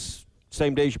hate that it's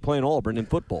same day as you're playing Auburn in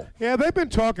football. Yeah, they've been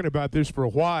talking about this for a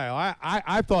while.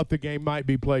 I thought the game might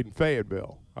be played in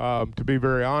Fayetteville, to be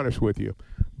very honest with you.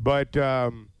 But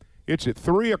it's at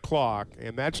 3 o'clock,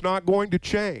 and that's not going to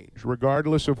change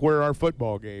regardless of where our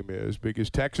football game is because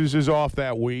Texas is off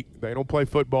that week. They don't play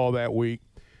football that week.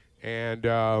 And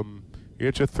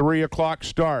it's a 3 o'clock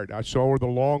start. I saw where the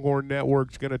Longhorn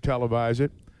Network's going to televise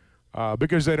it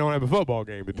because they don't have a football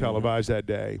game to televise that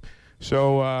day.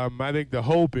 So I think the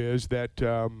hope is that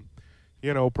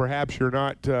perhaps you're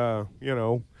not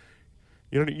you're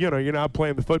not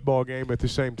playing the football game at the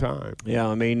same time.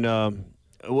 Yeah,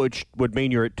 which would mean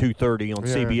you're at 2:30 on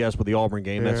CBS with the Auburn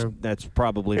game. That's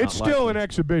probably not it's still an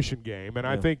exhibition game, and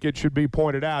I think it should be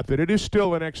pointed out that it is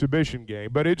still an exhibition game,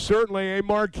 but it's certainly a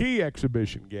marquee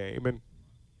exhibition game, and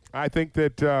I think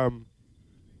that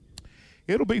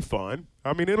it'll be fun.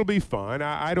 It'll be fun.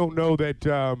 I don't know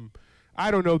that. I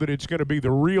don't know that it's going to be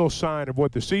the real sign of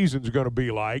what the season's going to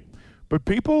be like, but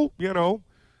people,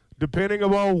 depending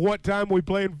on what time we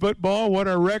play in football, what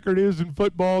our record is in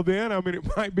football then,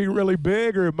 it might be really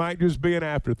big or it might just be an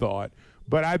afterthought.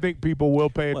 But I think people will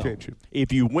pay attention.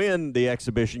 If you win the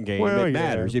exhibition game, it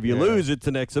matters. If you lose, it's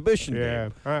an exhibition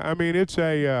game. It's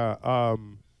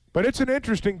but it's an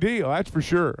interesting deal, that's for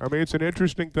sure. It's an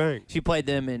interesting thing. She played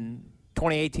them in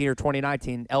 2018 or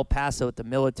 2019, El Paso at the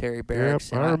military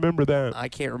barracks. Yep, I remember that. I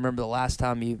can't remember the last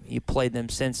time you played them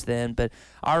since then, but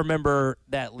I remember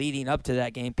that leading up to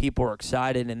that game, people were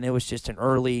excited, and it was just an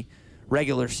early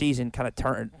regular season kind of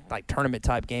tournament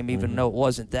type game, even though it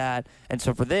wasn't that. And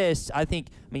so for this, I think,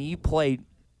 you played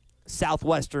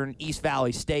Southwestern, East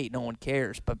Valley State, no one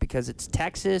cares, but because it's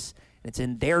Texas and it's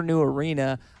in their new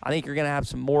arena, I think you're going to have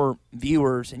some more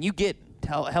viewers, and you get.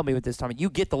 Help me with this, Tommy.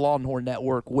 You get the Longhorn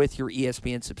Network with your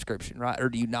ESPN subscription, right? Or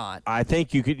do you not? I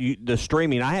think you could. The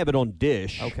streaming, I have it on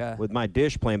Dish with my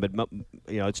Dish plan, but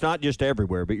it's not just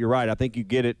everywhere. But you're right. I think you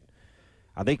get it.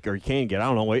 I think, or you can get. I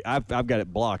don't know. Wait, I've got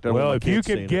it blocked. I don't know Well, my if you kids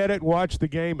can seeing get it, watch the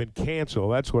game and cancel.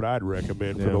 That's what I'd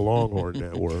recommend for the Longhorn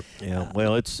Network. Yeah,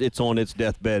 well, it's on its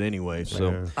deathbed anyway,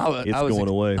 so it's going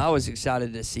away. I was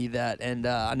excited to see that, and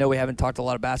I know we haven't talked a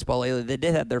lot of basketball lately. They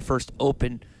did have their first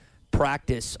open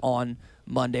practice on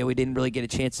Monday. We didn't really get a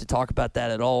chance to talk about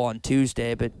that at all on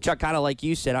Tuesday, but Chuck, kind of like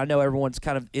you said, I know everyone's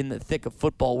kind of in the thick of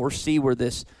football. We'll see where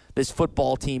this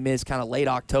football team is kind of late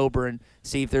October and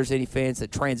see if there's any fans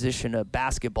that transition to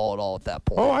basketball at all at that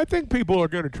point. Oh, I think people are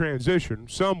going to transition.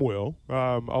 Some will.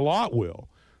 A lot will,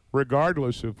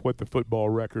 regardless of what the football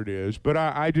record is. But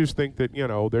I just think that,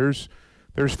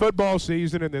 there's football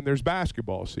season and then there's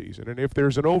basketball season. And if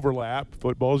there's an overlap,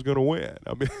 football's going to win.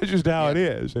 I mean, that's just how it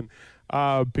is. And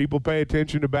people pay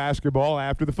attention to basketball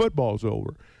after the football's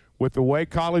over. With the way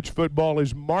college football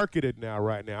is marketed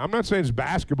right now, I'm not saying it's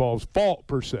basketball's fault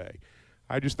per se.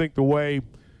 I just think the way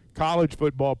college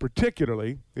football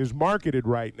particularly is marketed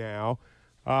right now,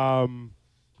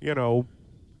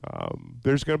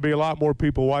 there's going to be a lot more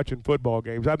people watching football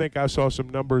games. I think I saw some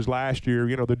numbers last year.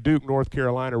 The Duke, North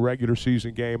Carolina regular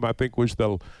season game, I think, was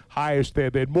the highest. They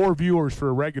had more viewers for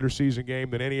a regular season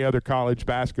game than any other college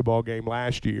basketball game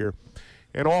last year.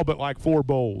 And all but like 4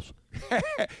 bowls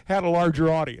had a larger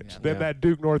audience than that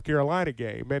Duke, North Carolina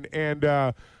game. And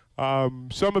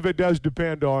some of it does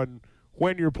depend on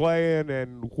when you're playing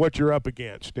and what you're up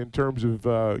against in terms of,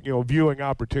 viewing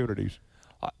opportunities.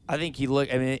 I think you look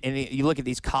at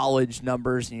these college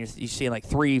numbers and you see like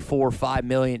 3, 4, 5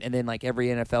 million, and then like every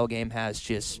NFL game has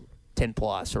just 10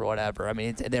 plus or whatever. I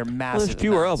mean, they're massive. Well, there's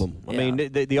fewer amounts. of them. I mean,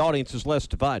 the audience is less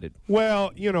divided.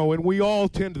 Well, and we all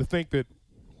tend to think that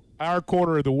our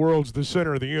corner of the world's the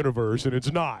center of the universe, and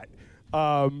it's not.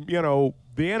 The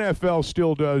NFL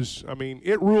still does. I mean,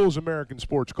 it rules American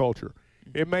sports culture.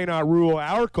 It may not rule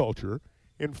our culture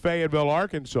in Fayetteville,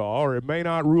 Arkansas, or it may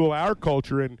not rule our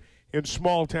culture in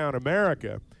small-town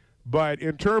America, but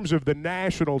in terms of the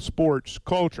national sports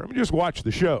culture, I mean, just watch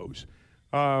the shows.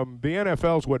 The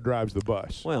NFL's what drives the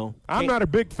bus. Well, I'm not a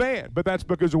big fan, but that's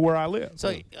because of where I live.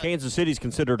 So Kansas City's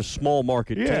considered a small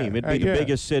market team. It'd be the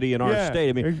biggest city in our state.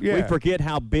 I mean, we forget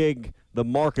how big the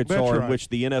markets are in which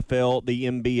the NFL, the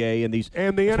NBA, and the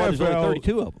NFL. There's only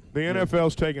 32 of them. The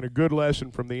NFL's taking a good lesson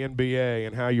from the NBA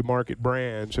and how you market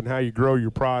brands and how you grow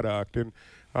your product. And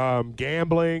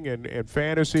gambling and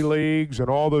fantasy leagues and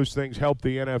all those things help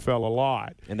the NFL a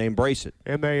lot. And they embrace it.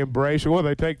 Well,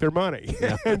 they take their money.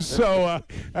 Yeah. And so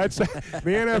that's the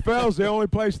NFL's the only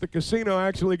place the casino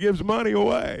actually gives money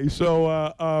away.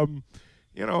 So,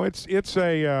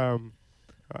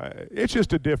 it's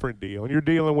just a different deal. And you're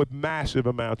dealing with massive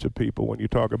amounts of people when you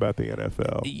talk about the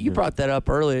NFL. You brought that up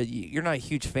earlier. You're not a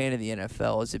huge fan of the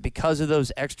NFL. Is it because of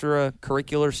those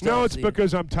extracurricular stuff? No, it's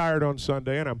because I'm tired on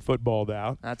Sunday and I'm footballed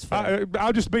out. That's fair.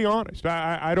 I'll just be honest.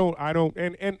 I don't,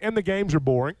 and the games are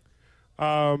boring.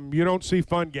 You don't see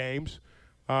fun games.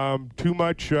 Too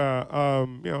much, too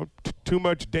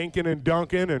much dinking and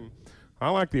dunking, and I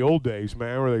like the old days,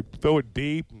 man, where they throw it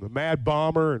deep and the Mad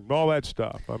Bomber and all that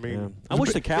stuff. I mean, I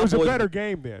wish the Cowboys. It was a better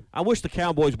game then. I wish the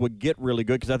Cowboys would get really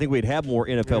good because I think we'd have more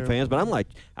NFL fans. But I'm like,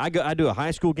 I do a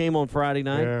high school game on Friday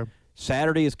night. Yeah.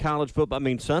 Saturday is college football. I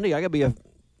mean, Sunday I gotta be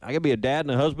a dad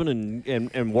and a husband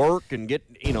and work and get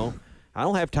I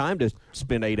don't have time to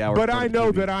spend 8 hours. But I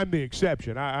know that I'm the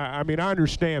exception. I mean, I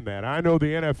understand that. I know the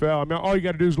NFL. I mean, all you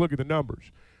got to do is look at the numbers.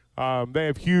 They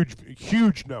have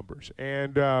huge numbers,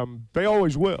 and they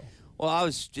always will. Well, I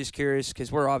was just curious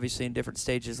because we're obviously in different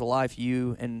stages of life.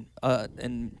 You and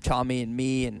Tommy and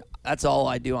me, and that's all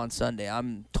I do on Sunday.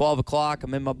 I'm 12 o'clock.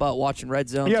 I'm in my butt watching Red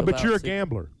Zone. Yeah, but you're a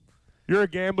gambler. You're a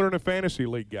gambler and a fantasy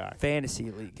league guy.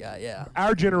 Fantasy league guy, yeah.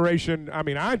 Our generation. I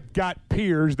mean, I got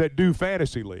peers that do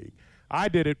fantasy league. I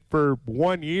did it for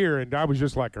 1 year, and I was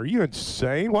just like, "Are you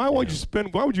insane? Why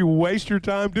would you waste your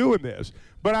time doing this?"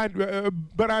 But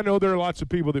I know there are lots of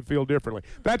people that feel differently.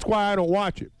 That's why I don't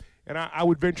watch it. And I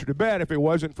would venture to bet if it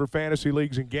wasn't for fantasy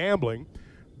leagues and gambling,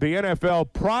 the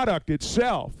NFL product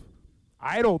itself,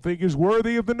 I don't think is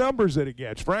worthy of the numbers that it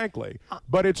gets, frankly.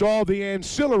 But it's all the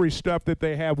ancillary stuff that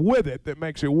they have with it that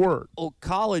makes it work. Well,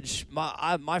 college,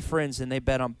 my friends, and they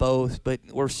bet on both, but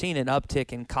we're seeing an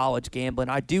uptick in college gambling.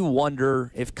 I do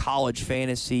wonder if college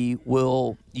fantasy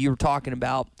will, you were talking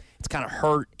about, it's kind of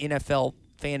hurt NFL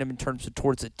fandom in terms of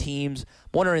towards the teams. I'm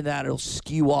wondering that it'll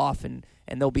skew off and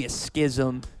there'll be a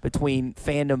schism between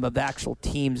fandom of actual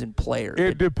teams and players.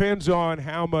 It depends on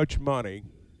how much money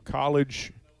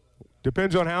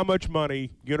Depends on how much money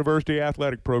university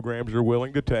athletic programs are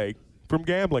willing to take from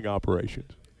gambling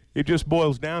operations. It just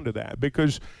boils down to that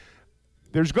because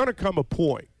there's going to come a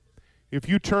point if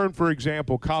you turn, for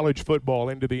example, college football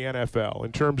into the NFL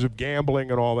in terms of gambling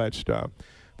and all that stuff,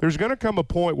 there's going to come a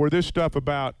point where this stuff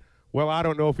about, well, I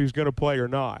don't know if he's going to play or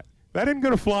not, that isn't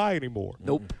going to fly anymore.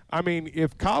 Nope. I mean,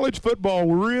 if college football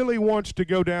really wants to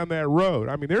go down that road,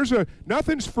 I mean,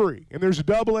 nothing's free, and there's a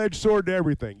double-edged sword to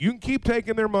everything. You can keep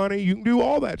taking their money. You can do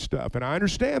all that stuff, and I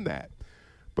understand that.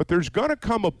 But there's going to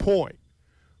come a point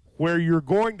where you're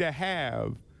going to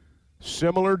have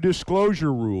similar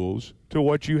disclosure rules to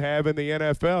what you have in the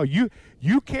NFL.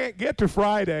 You can't get to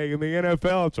Friday in the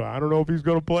NFL, so I don't know if he's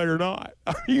going to play or not.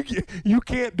 You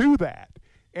can't do that,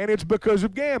 and it's because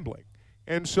of gambling.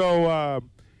 And so,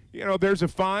 there's a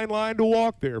fine line to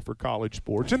walk there for college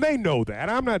sports, and they know that.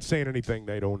 I'm not saying anything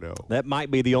they don't know. That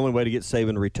might be the only way to get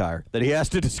Saban to retire, that he has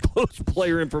to disclose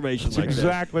player information like that. That's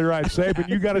exactly right. Saban,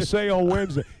 you got to say on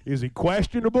Wednesday, is he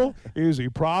questionable? Is he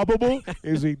probable?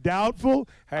 Is he doubtful?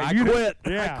 Hey, I quit.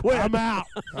 Yeah, I quit. I'm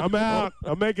out.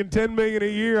 I'm making $10 million a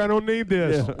year. I don't need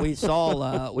this.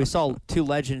 Yeah. We saw two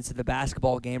legends at the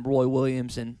basketball game, Roy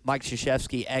Williams and Mike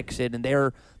Krzyzewski, exit, and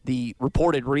the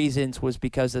reported reasons was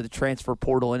because of the transfer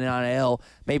portal and NIL.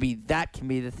 Maybe that can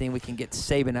be the thing we can get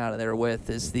Saban out of there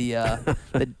with, is the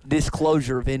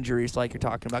disclosure of injuries like you're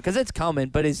talking about. Because it's coming,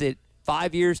 but is it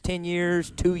 5 years, 10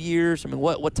 years, 2 years? I mean,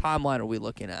 what timeline are we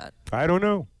looking at? I don't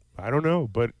know.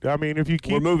 But, I mean, if you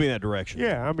keep – we're moving that direction.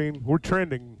 Yeah, I mean, we're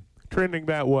trending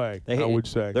that way, I would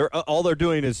say. All they're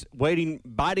doing is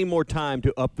biding more time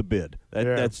to up the bid.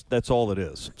 That's all it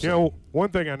is. So. One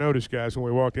thing I noticed, guys, when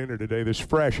we walked in here today, this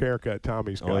fresh haircut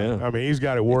Tommy's got. Oh, yeah. I mean, he's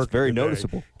got it working. It's very today.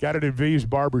 Noticeable. Got it at V's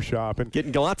Barbershop. And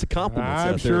getting lots of compliments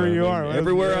I'm out sure there. you are.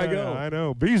 Everywhere I go. I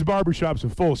know. V's Barbershop's a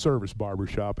full-service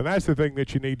barbershop, and that's the thing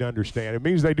that you need to understand. It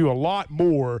means they do a lot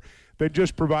more than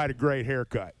just provide a great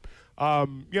haircut.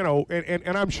 And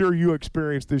I'm sure you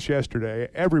experienced this yesterday.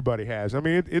 Everybody has. I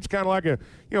mean, it's kind of like a,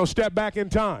 step back in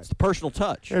time. It's the personal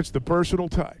touch. It's the personal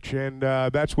touch, and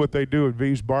that's what they do at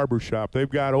V's Barbershop. They've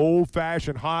got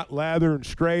old-fashioned hot lather and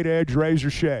straight-edge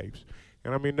razor shaves.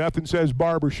 And, I mean, nothing says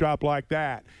barbershop like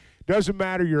that. Doesn't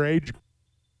matter your age,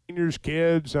 seniors,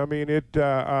 kids. I mean,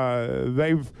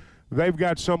 they've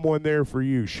got someone there for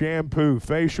you. Shampoo,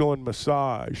 facial and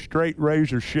massage, straight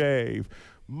razor shave,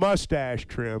 mustache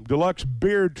trim, deluxe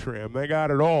beard trim. They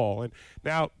got it all. And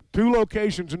now 2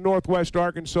 locations in Northwest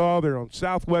Arkansas. They're on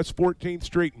Southwest 14th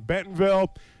Street in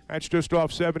Bentonville. That's just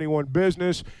off 71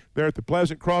 Business. They're at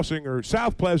the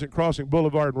South Pleasant Crossing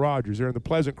Boulevard in Rogers. They're in the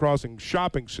Pleasant Crossing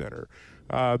Shopping Center.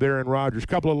 They're in Rogers. A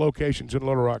couple of locations in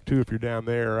Little Rock, too, if you're down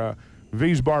there.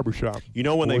 V's Barbershop.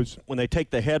 When they take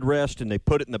the headrest and they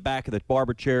put it in the back of the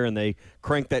barber chair and they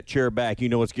crank that chair back,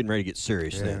 it's getting ready to get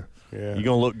serious then. Yeah. You're going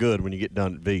to look good when you get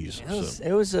done at V's.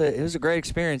 It was a great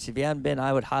experience. If you haven't been,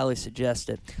 I would highly suggest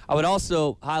it. I would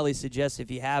also highly suggest, if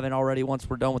you haven't already, once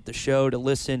we're done with the show, to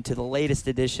listen to the latest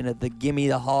edition of the Gimme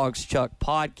the Hogs Chuck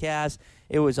podcast.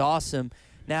 It was awesome.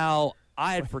 Now,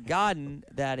 I had forgotten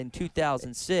that in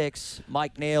 2006,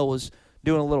 Mike Nail was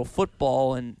doing a little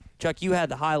football, and Chuck, you had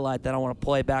the highlight that I want to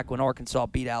play back when Arkansas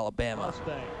beat Alabama.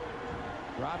 Mustang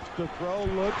drops to throw,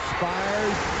 looks,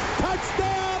 fires,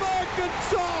 touchdown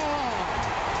Arkansas!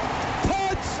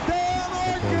 Touchdown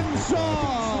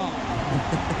Arkansas!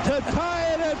 To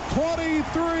tie it at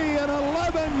 23, an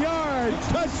 11-yard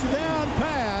touchdown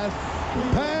pass.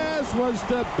 Pass was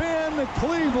to Ben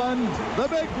Cleveland, the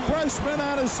big freshman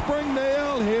out of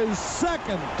Springdale, his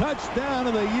second touchdown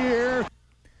of the year.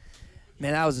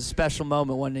 Man, that was a special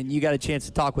moment, wasn't it? And you got a chance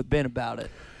to talk with Ben about it.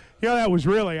 Yeah, that was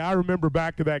really, I remember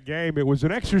back to that game. It was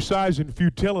an exercise in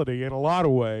futility in a lot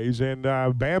of ways. And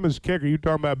Bama's kicker, you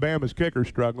talking about Bama's kicker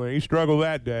struggling. He struggled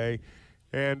that day.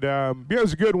 And it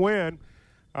was a good win.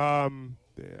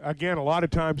 Again, a lot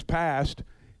of times passed.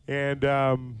 And,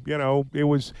 it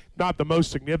was not the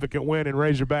most significant win in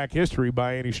Razorback history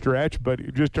by any stretch, but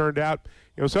it just turned out,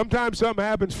 sometimes something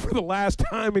happens for the last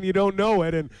time and you don't know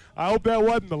it, and I hope that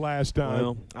wasn't the last time.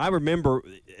 Well, I remember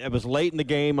it was late in the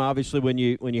game, obviously, when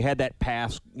you had that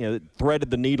pass, that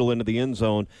threaded the needle into the end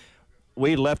zone.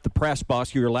 We had left the press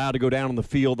box. You were allowed to go down on the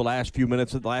field the last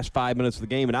 5 minutes of the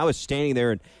game, and I was standing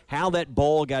there, and how that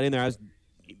ball got in there, I was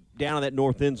down in that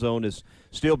north end zone is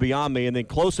still beyond me. And then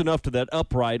close enough to that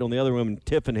upright on the other one, when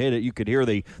Tiffin hit it, you could hear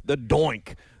the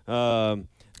doink.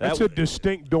 That's a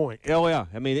distinct doink. Oh, yeah.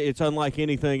 I mean, it's unlike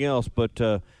anything else. But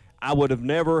I would have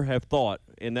never have thought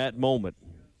in that moment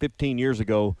 15 years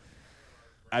ago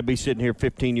I'd be sitting here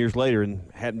 15 years later and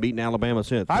hadn't beaten Alabama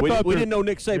since. We didn't know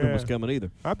Nick Saban was coming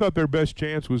either. I thought their best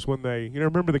chance was when they,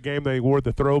 remember the game they wore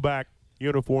the throwback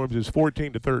uniforms is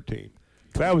 14-13.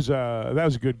 That was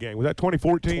a good game. Was that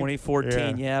 2014?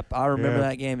 2014, yep. I remember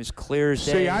that game as clear as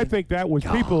day. See, I think that was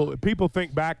people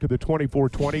think back to the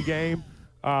 24-20 game.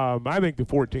 I think the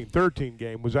 14-13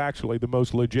 game was actually the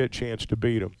most legit chance to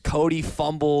beat them. Cody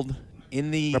fumbled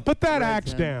in the. Now put that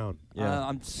axe down.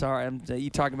 I'm sorry. You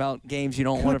talking about games you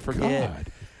don't want to forget. God.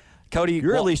 Cody,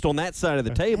 you're at least on that side of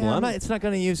the table. It's not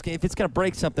going to use. If it's going to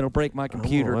break something, it'll break my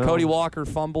computer. Cody Walker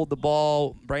fumbled the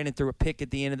ball. Brandon threw a pick at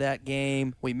the end of that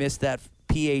game. We missed that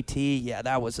PAT. Yeah,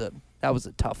 that was a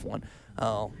tough one.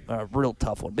 A real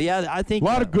tough one. But yeah, I think a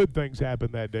lot of good things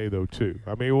happened that day, though, too.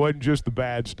 I mean, it wasn't just the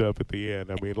bad stuff at the end.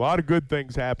 I mean, a lot of good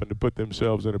things happened to put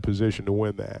themselves in a position to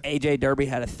win that. A.J. Derby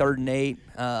had a 3rd and 8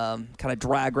 kind of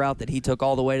drag route that he took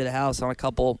all the way to the house on a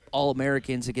couple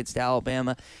All-Americans against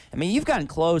Alabama. I mean, you've gotten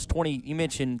close. You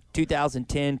mentioned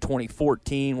 2010,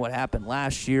 2014, what happened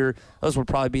last year. Those would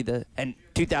probably be and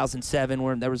 2007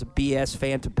 where there was a BS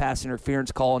phantom pass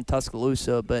interference call in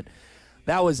Tuscaloosa, but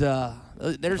that was I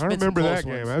remember that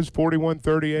game. That was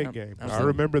 41-38 game. I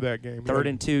remember that game. 3rd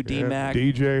and 2, D-Mac.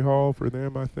 DJ Hall for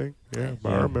them, I think. Yeah,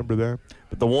 I remember that.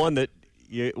 But the one that,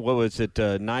 what was it,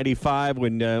 95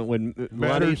 when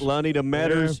Lunny to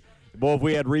Metters. Boy, if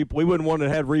we had we wouldn't want to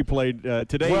have replayed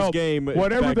today's game.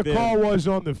 Whatever the call was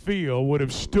on the field would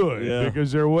have stood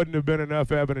because there wouldn't have been enough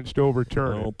evidence to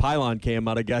overturn it. Pylon cam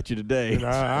might have got you today. And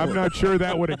I'm not sure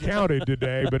that would have counted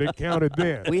today, but it counted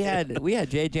then. We had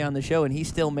JJ on the show, and he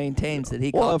still maintains that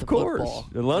he caught the football.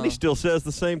 And Lundy still says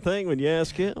the same thing when you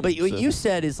ask him. But what you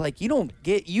said is like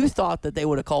you thought that they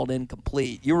would have called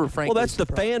incomplete. You were frankly that's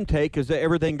surprised. The fan take is that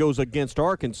everything goes against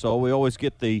Arkansas. We always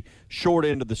get the short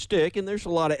end of the stick, and there's a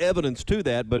lot of evidence to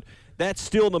that, but that's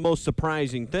still the most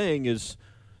surprising thing is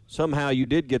somehow you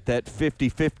did get that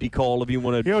 50-50 call if you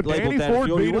want to label Danny that.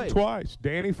 Ford beat him twice.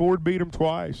 Danny Ford beat him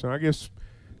twice. And I guess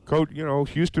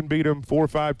Houston beat him 4 or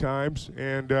 5 times,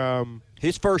 and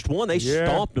his first one they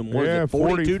stomped him. Was it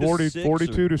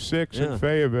 42-6 in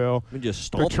Fayetteville.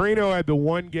 Petrino had the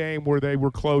one game where they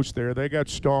were close there. They got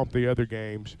stomped the other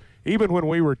games. Even when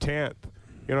we were 10th,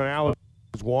 Alabama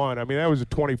was 1. I mean, that was a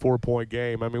 24-point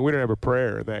game. I mean, we didn't have a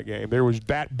prayer in that game. There was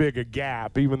that big a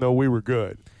gap, even though we were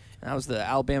good. That was the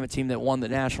Alabama team that won the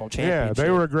national championship. Yeah, they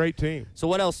were a great team. So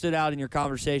what else stood out in your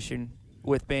conversation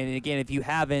with Ben? And again, if you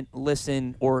haven't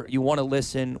listened or you want to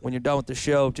listen when you're done with the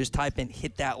show, just type in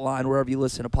Hit That Line wherever you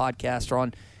listen to podcasts or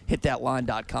on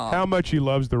hitthatline.com. How much he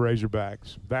loves the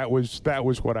Razorbacks. That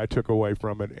was what I took away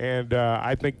from it. And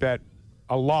I think that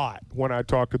a lot when I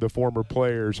talk to the former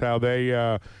players,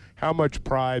 how much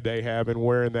pride they have in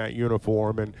wearing that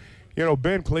uniform. And,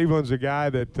 Ben Cleveland's a guy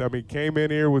that, came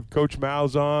in here with Coach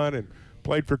Malzahn and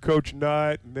played for Coach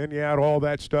Nutt, and then you had all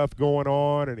that stuff going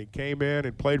on, and he came in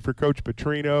and played for Coach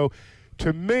Petrino.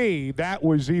 To me, that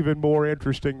was even more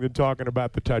interesting than talking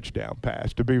about the touchdown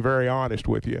pass, to be very honest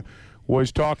with you,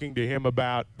 was talking to him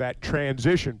about that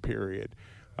transition period,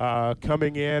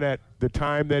 coming in at the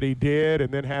time that he did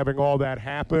and then having all that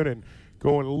happen and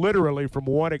going literally from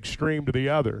one extreme to the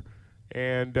other.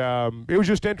 And it was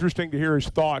just interesting to hear his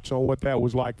thoughts on what that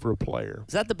was like for a player.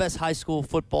 Is that the best high school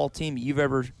football team you've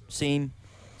ever seen?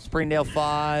 Springdale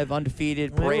 5,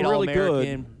 undefeated, parade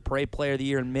All-American, parade player of the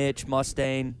year in Mitch,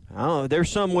 Mustaine. Oh, there's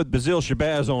some with Bazil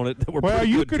Shabazz on it that were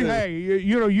pretty good too. Hey,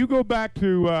 you go back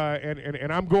to,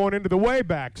 and I'm going into the way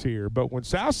backs here, but when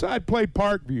Southside played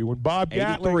Parkview, when Bob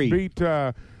Gatling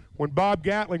when Bob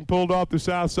Gatling pulled off the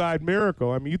Southside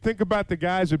Miracle, you think about the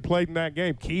guys that played in that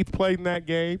game. Keith played in that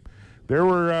game. There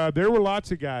were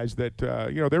lots of guys that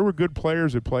there were good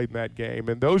players that played in that game,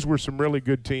 and those were some really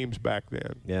good teams back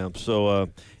then. Yeah, so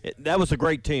that was a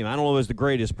great team. I don't know if it was the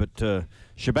greatest, but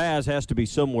Shabazz has to be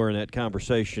somewhere in that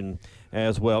conversation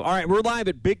as well. All right, we're live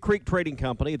at Big Creek Trading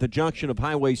Company at the junction of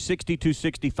Highway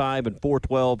 6265 and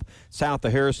 412 south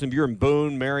of Harrison. If you're in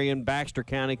Boone, Marion, Baxter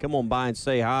County, come on by and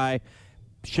say hi.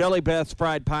 Shelly Beth's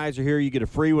Fried Pies are here. You get a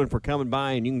free one for coming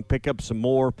by, and you can pick up some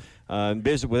more and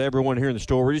visit with everyone here in the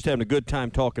store. We're just having a good time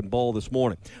talking ball this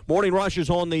morning. Morning Rush is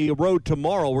on the road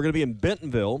tomorrow. We're going to be in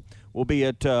Bentonville. We'll be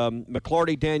at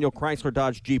McLarty Daniel Chrysler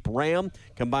Dodge Jeep Ram.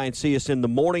 Come by and see us in the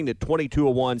morning at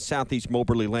 2201 Southeast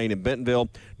Moberly Lane in Bentonville,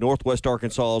 Northwest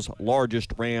Arkansas's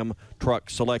largest Ram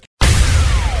truck selection.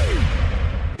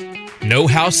 No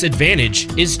House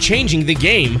Advantage is changing the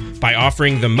game by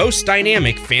offering the most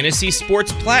dynamic fantasy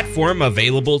sports platform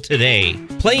available today.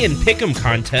 Play in pick'em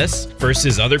contests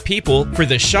versus other people for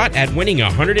the shot at winning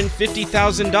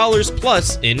 $150,000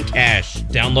 plus in cash.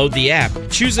 Download the app,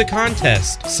 choose a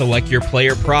contest, select your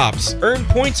player props, earn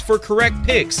points for correct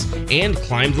picks, and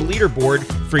climb the leaderboard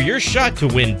for your shot to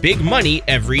win big money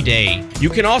every day. You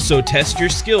can also test your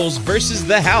skills versus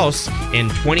the house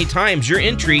and 20 times your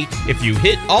entry if you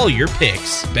hit all your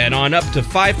picks. Bet on up to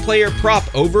 5-player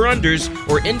prop over-unders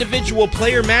or individual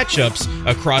player matchups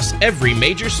across every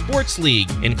major sports league,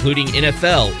 including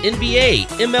NFL, NBA,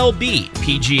 MLB,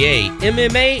 PGA,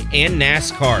 MMA, and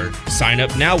NASCAR. Sign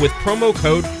up now with promo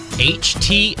code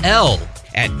HTL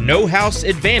at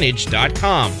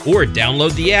nohouseadvantage.com or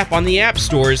download the app on the app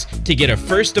stores to get a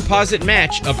first deposit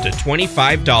match up to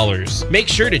 $25. Make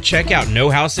sure to check out No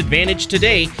House Advantage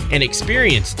today and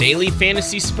experience daily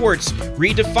fantasy sports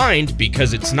redefined,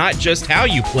 because it's not just how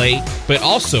you play, but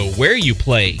also where you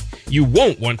play. You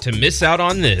won't want to miss out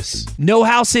on this.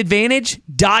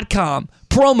 nohouseadvantage.com.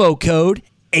 Promo code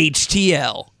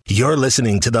HTL. You're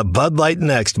listening to the Bud Light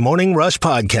Next Morning Rush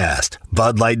Podcast.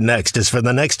 Bud Light Next is for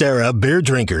the next era beer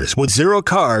drinkers with 0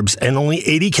 carbs and only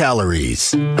 80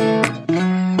 calories.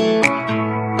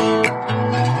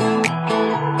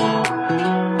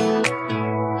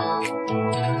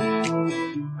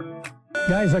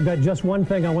 Guys, I've got just one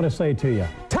thing I want to say to you.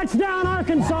 Touchdown,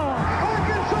 Arkansas!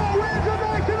 Arkansas wins the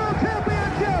national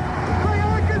championship! The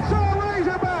Arkansas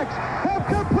Razorbacks have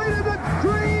completed the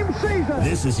dream season!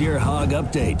 This is your Hog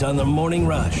Update on the Morning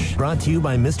Rush. Brought to you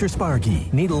by Mr. Sparky.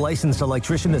 Need a licensed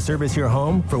electrician to service your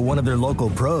home? For one of their local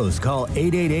pros, call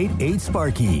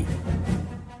 888-8-SPARKY.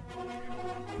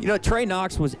 You know, Trey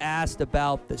Knox was asked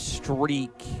about the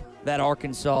streak that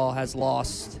Arkansas has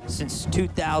lost since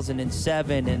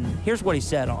 2007, and here's what he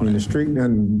said on it. The streak,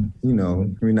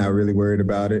 we're not really worried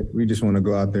about it. We just want to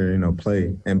go out there,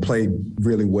 play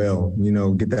really well,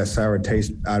 get that sour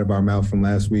taste out of our mouth from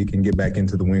last week and get back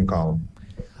into the win column.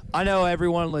 I know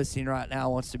everyone listening right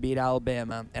now wants to beat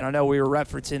Alabama, and I know we were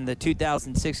referencing the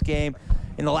 2006 game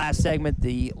in the last segment,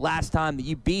 the last time that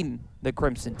you beaten the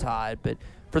Crimson Tide, but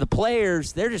for the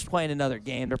players, they're just playing another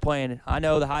game. They're playing, I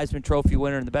know, the Heisman Trophy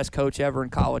winner and the best coach ever in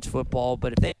college football,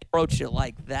 but if they approach it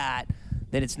like that,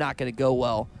 then it's not going to go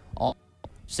well on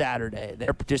Saturday.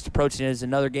 They're just approaching it as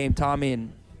another game, Tommy,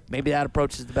 and maybe that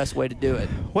approach is the best way to do it.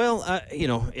 Well, I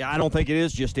don't think it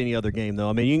is just any other game, though.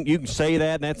 I mean, you can say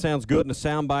that, and that sounds good in a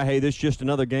soundbite. Hey, this is just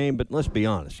another game, but let's be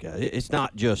honest, guys. It's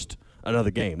not just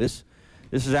another game. This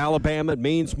is Alabama. It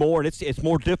means more, and it's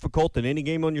more difficult than any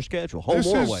game on your schedule. Home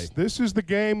or away. This is the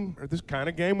game, or this kind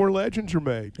of game where legends are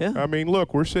made. Yeah. I mean,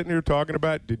 look, we're sitting here talking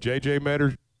about, did J.J.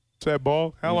 Metters that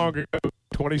ball? How long ago?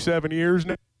 27 years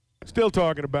now? Still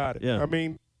talking about it. Yeah. I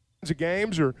mean, the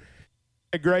games are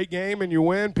a great game and you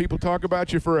win, people talk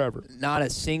about you forever. Not a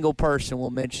single person will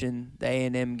mention the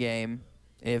A&M game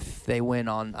if they win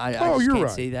on. I just you're can't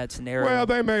right. see that scenario. Well,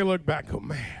 they may look back and go,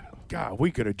 man, God,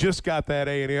 we could have just got that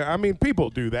A&M. I mean, people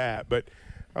do that, but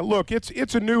look,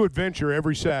 it's a new adventure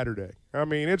every Saturday. I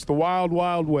mean, it's the wild,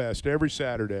 wild west every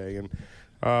Saturday, and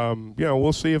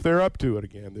we'll see if they're up to it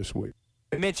again this week.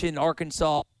 I mentioned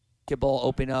Arkansas basketball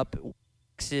open up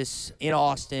Texas in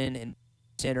Austin and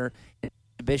Center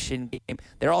exhibition game.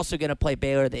 They're also going to play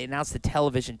Baylor. They announced the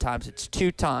television times. It's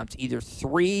 2 times, either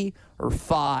 3 or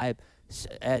 5.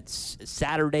 At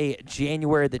Saturday,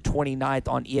 January the 29th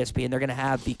on ESPN. They're going to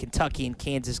have the Kentucky and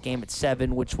Kansas game at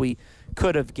 7, which we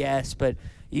could have guessed, but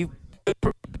you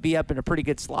could be up in a pretty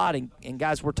good slot. And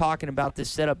guys, we're talking about this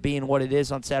setup being what it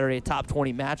is on Saturday, a top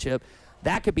 20 matchup.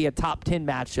 That could be a top 10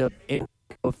 matchup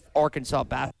of Arkansas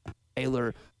basketball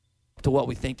Baylor to what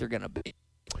we think they're going to be.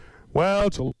 Well,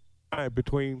 it's a line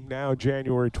between now and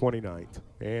January 29th,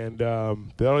 and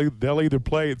they'll either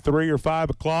play at 3 or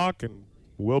 5 o'clock, and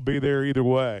we'll be there either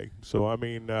way. So, I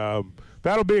mean,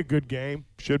 that'll be a good game.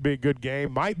 Should be a good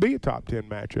game. Might be a top 10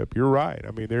 matchup. You're right. I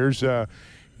mean, there's,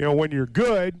 when you're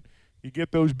good, you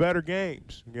get those better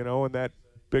games, in that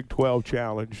Big 12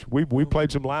 challenge. We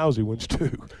played some lousy ones,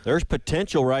 too. There's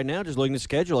potential right now, just looking at the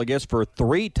schedule, I guess, for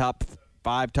 3 top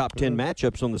 5, top 10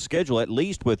 matchups on the schedule, at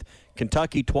least with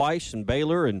Kentucky twice and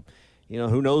Baylor, and,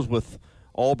 who knows with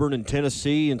Auburn and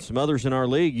Tennessee and some others in our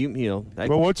league.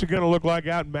 Well, what's it going to look like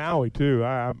out in Maui too?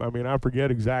 I mean, I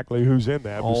forget exactly who's in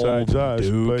that besides us,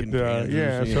 Duke but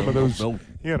Kansas, some of those.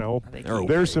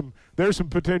 There's some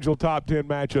potential top 10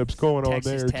 matchups going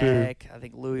Texas on there Tech, too. I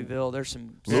think Louisville. There's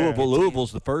some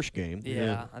Louisville's the first game.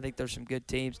 Yeah, I think there's some good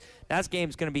teams. That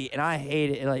game's going to be, and I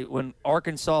hate it. Like when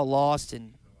Arkansas lost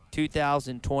in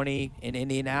 2020 in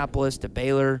Indianapolis to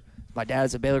Baylor. My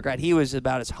dad's a Baylor grad. He was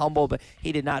about as humble, but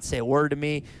he did not say a word to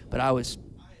me. But I was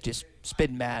just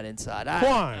spitting mad inside.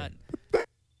 Why?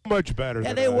 Much better. Yeah,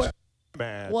 than they us. were.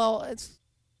 mad. Well,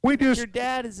 your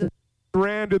dad is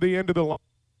ran to the end of the line.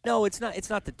 No, it's not. It's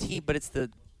not the team, but it's the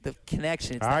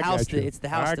connection. It's the I house. got you. It's the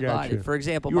house I got divided. you. For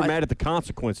example, You were mad at the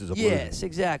consequences of losing. Yes,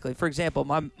 exactly. For example,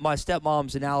 my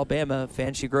stepmom's an Alabama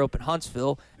fan. She grew up in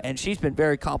Huntsville, and she's been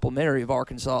very complimentary of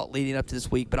Arkansas leading up to this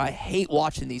week. But I hate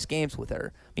watching these games with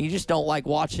her. I mean, you just don't like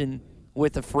watching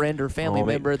with a friend or family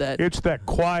member that. It's that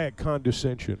quiet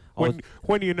condescension.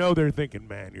 When you know they're thinking,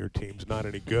 man, your team's not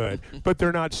any good, but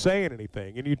they're not saying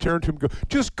anything. And you turn to them and go,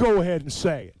 just go ahead and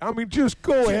say it. I mean, just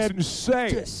go ahead and say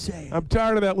it. Say it. I'm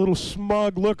tired of that little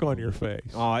smug look on your face.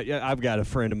 Oh, I've got a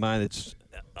friend of mine that's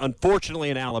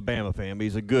unfortunately an Alabama fan, but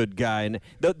he's a good guy. And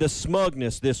the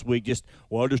smugness this week,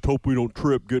 I just hope we don't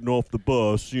trip getting off the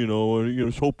bus, and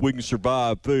just hope we can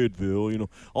survive Fayetteville.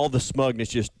 All the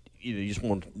smugness you just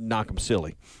want to knock them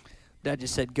silly. Dad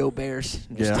just said, "Go Bears."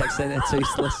 Just texted that so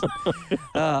he's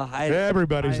listening.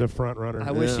 Everybody's a front runner. I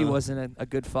wish he wasn't a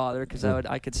good father because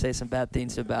I could say some bad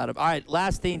things about him. All right,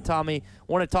 last thing, Tommy.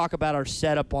 Want to talk about our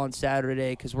setup on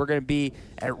Saturday because we're going to be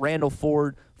at Randall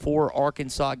Ford for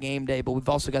Arkansas game day, but we've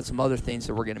also got some other things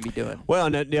that we're going to be doing. Well,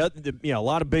 and a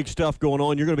lot of big stuff going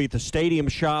on. You're going to be at the Stadium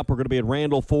Shop. We're going to be at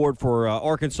Randall Ford for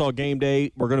Arkansas game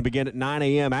day. We're going to begin at 9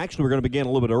 a.m. Actually, we're going to begin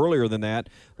a little bit earlier than that.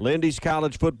 Lindy's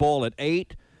College football at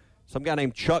 8. Some guy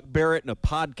named Chuck Barrett and a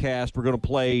podcast. We're going to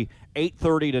play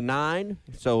 8:30 to 9.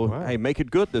 So, hey, make it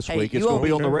good this week. It's going to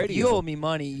be on the radio. You owe me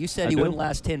money. You said he wouldn't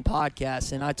last 10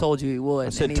 podcasts, and I told you he would. I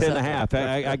said 10 and a half.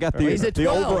 I got the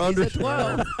over-under. He's at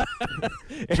 12.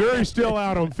 Jury's still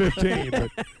out on 15. But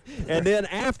and then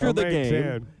after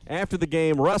the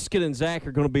game, Ruskin and Zach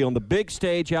are going to be on the big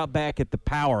stage out back at the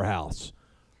Powerhouse.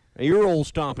 Your old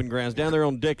stomping grounds down there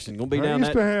on Dixon. Going to be down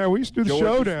there. We used to do the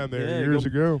show down there years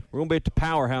ago. We're going to be at the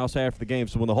Powerhouse after the game.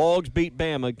 So when the Hogs beat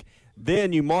Bama,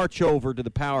 then you march over to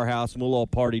the Powerhouse and we'll all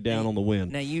party down on the win.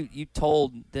 Now, you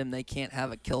told them they can't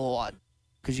have a kilowatt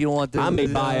because you don't want them I may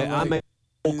buy a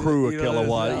whole crew a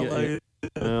kilowatt.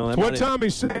 What Tommy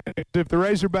said is if the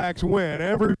Razorbacks win,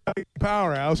 everybody in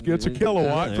Powerhouse gets a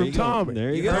kilowatt from Tommy.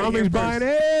 There you go. Tommy's buying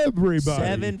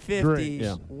everybody.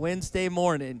 $7.50 Wednesday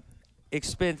morning. We're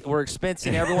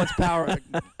expensing everyone's power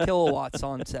kilowatts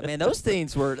on set. Man, those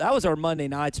things that was our Monday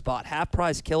night spot. Half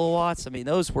price kilowatts. I mean,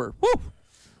 those were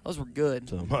good.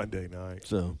 So, Monday night.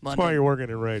 So that's why you're working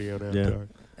in radio now, Doug.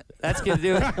 That's going to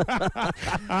do it.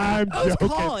 I'm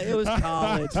joking. It was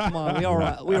college. Come on,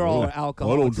 we were all alcoholics.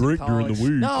 I don't drink during the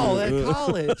week. No,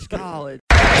 college.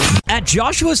 At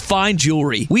Joshua's Fine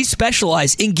Jewelry, we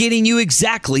specialize in getting you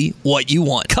exactly what you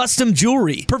want. Custom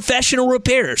jewelry, professional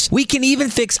repairs. We can even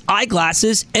fix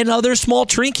eyeglasses and other small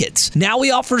trinkets. Now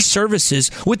we offer services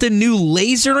with a new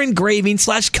laser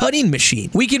engraving/cutting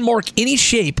machine. We can mark any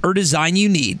shape or design you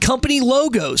need. Company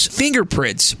logos,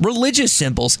 fingerprints, religious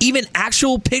symbols, even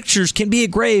actual pictures can be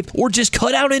engraved or just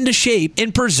cut out into shape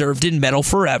and preserved in metal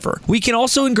forever. We can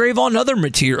also engrave on other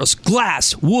materials,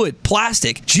 glass, wood,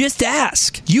 plastic. Just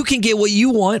ask. You can get what you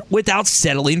want without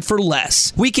settling for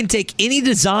less. We can take any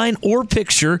design or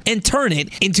picture and turn it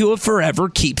into a forever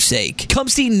keepsake. Come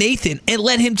see Nathan and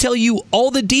let him tell you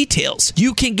all the details.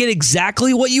 You can get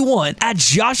exactly what you want at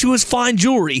Joshua's Fine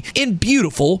Jewelry in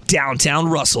beautiful downtown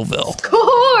Russellville.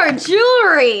 Core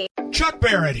Jewelry. Chuck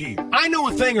Barrett here. I know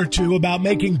a thing or two about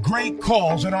making great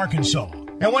calls in Arkansas.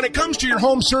 And when it comes to your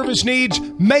home service needs,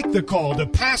 make the call to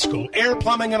Paschal Air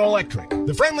Plumbing and Electric.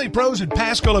 The friendly pros at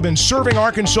Paschal have been serving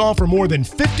Arkansas for more than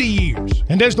 50 years.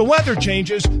 And as the weather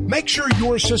changes, make sure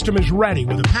your system is ready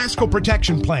with a Paschal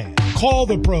protection plan. Call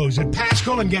the pros at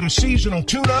Paschal and get a seasonal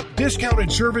tune-up,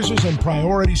 discounted services, and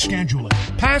priority scheduling.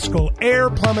 Paschal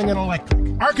Air Plumbing and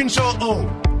Electric. Arkansas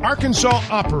owned. Arkansas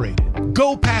operated.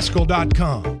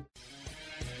 GoPaschal.com.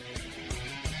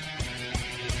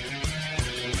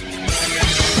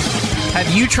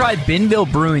 Have you tried Benville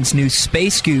Brewing's new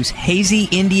Space Goose Hazy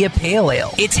India Pale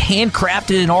Ale? It's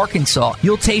handcrafted in Arkansas.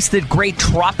 You'll taste the great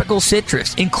tropical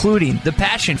citrus, including the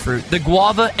passion fruit, the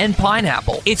guava, and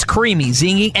pineapple. It's creamy,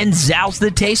 zingy, and zouts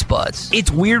the taste buds. It's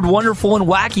weird, wonderful, and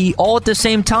wacky all at the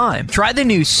same time. Try the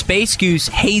new Space Goose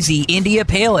Hazy India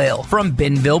Pale Ale from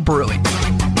Benville Brewing.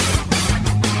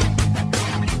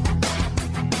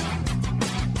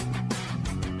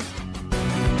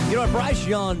 You know, Bryce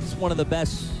Young's one of the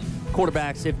best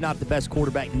quarterbacks, if not the best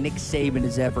quarterback Nick Saban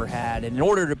has ever had. And in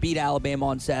order to beat Alabama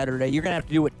on Saturday, you're going to have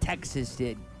to do what Texas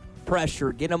did.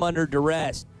 Pressure, get them under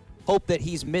duress, hope that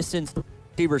he's missing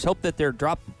receivers, hope that they're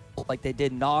dropping like they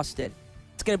did in Austin.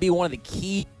 It's going to be one of the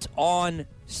keys on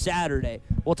Saturday.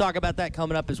 We'll talk about that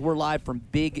coming up as we're live from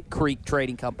Big Creek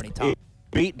Trading Company. Tom.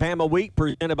 Beat Bama Week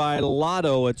presented by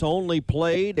Lotto. It's only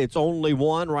played, it's only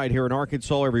won right here in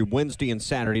Arkansas every Wednesday and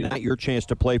Saturday night. Your chance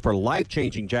to play for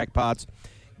life-changing jackpots.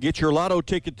 Get your Lotto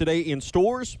ticket today in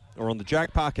stores or on the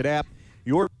Jackpocket app.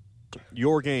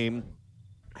 Your game,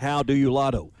 how do you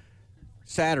Lotto?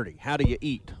 Saturday, how do you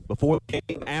eat? Before the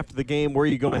game, after the game, where are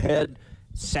you going to head?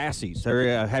 Sassy's. They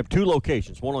have 2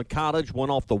 locations, one on Cottage, one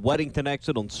off the Weddington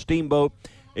exit on Steamboat.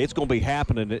 It's going to be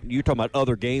happening. You're talking about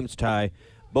other games, Ty.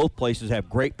 Both places have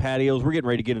great patios. We're getting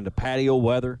ready to get into patio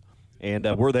weather, and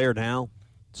we're there now.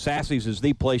 Sassy's is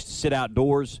the place to sit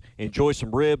outdoors, enjoy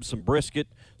some ribs, some brisket.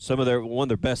 One of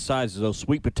their best sizes, those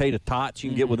sweet potato tots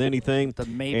you can get with anything. The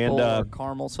maple or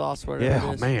caramel sauce, whatever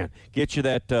it is. Yeah, man. Get you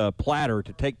that platter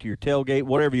to take to your tailgate,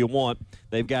 whatever you want.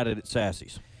 They've got it at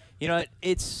Sassy's. You know,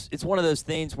 it's one of those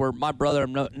things where my brother,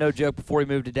 no joke, before he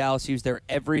moved to Dallas, he was there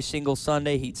every single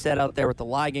Sunday. He'd sit out there with the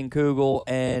Leigenkugel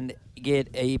and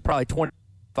get probably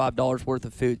 $25 worth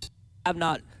of food. I've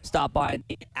not stopped by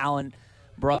and Alan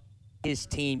brought his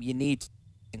team. You need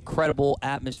incredible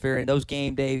atmosphere, and those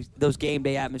game day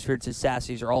atmospheres at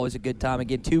Sassy's are always a good time.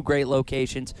 Again, 2 great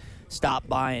locations. Stop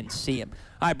by and see them.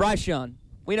 All right, Bryce Young,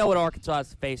 we know what Arkansas has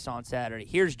to face on Saturday.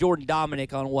 Here's Jordan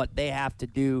Dominic on what they have to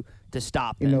do to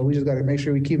stop them. You know, we just got to make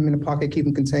sure we keep him in the pocket, keep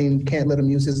him contained. Can't let him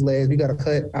use his legs. We got to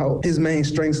cut out his main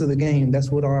strengths of the game.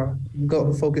 That's what our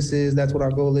focus is. That's what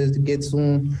our goal is, to get to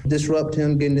him, disrupt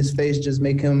him, get in his face, just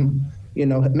make him,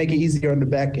 make it easier on the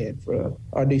back end for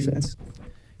our defense.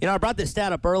 You know, I brought this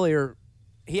stat up earlier.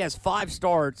 He has 5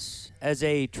 starts as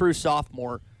a true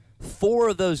sophomore. 4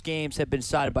 of those games have been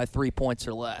decided by 3 points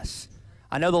or less.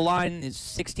 I know the line is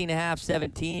 16.5,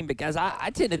 17, but guys, I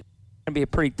tend to be a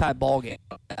pretty tight ball game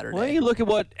Saturday. Well, you look at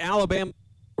what Alabama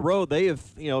road they've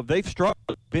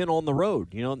struggled, been on the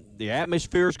road. You know, the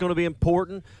atmosphere is going to be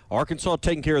important. Arkansas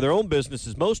taking care of their own business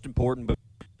is most important. But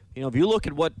if you look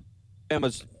at what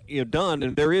Alabama's done,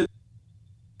 and there is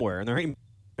somewhere, and there ain't.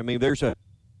 I mean,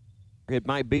 it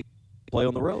might be play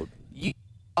on the road. You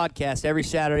podcast every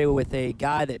Saturday with a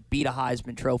guy that beat a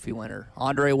Heisman Trophy winner,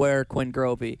 Andre Ware, Quinn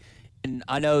Grovey, and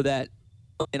I know that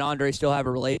and Andre still have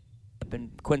a relationship.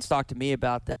 And Quinn's talked to me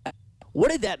about that.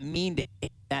 What did that mean to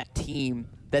that team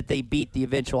that they beat the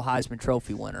eventual Heisman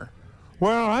Trophy winner?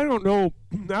 Well, I don't know.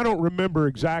 I don't remember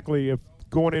exactly if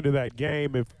going into that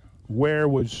game if Ware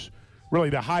was really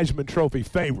the Heisman Trophy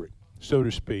favorite, so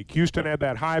to speak. Houston had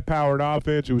that high-powered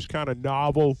offense. It was kind of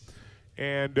novel,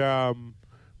 and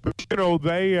but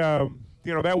they that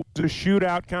was a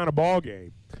shootout kind of ball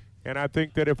game. And I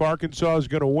think that if Arkansas is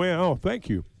going to win, oh, thank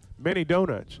you. Many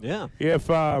donuts. Yeah. If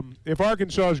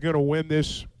Arkansas is going to win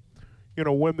this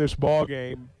ball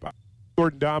game,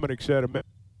 Jordan Dominic said it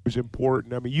was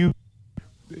important. I mean,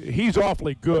 he's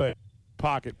awfully good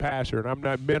pocket passer, and I'm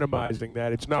not minimizing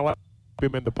that. It's not like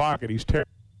him in the pocket. He's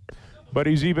terrible, but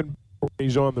he's even when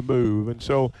he's on the move. And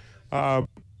so, but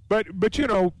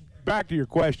back to your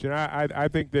question, I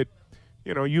think that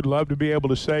you'd love to be able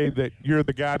to say that you're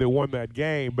the guy that won that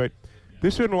game, but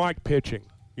this isn't like pitching.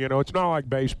 It's not like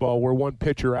baseball where one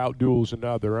pitcher outduels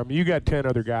another. I mean, you got 10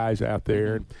 other guys out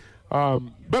there,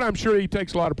 but I'm sure he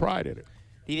takes a lot of pride in it.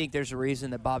 Do you think there's a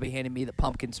reason that Bobby handed me the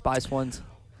pumpkin spice ones?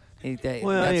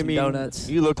 Donuts.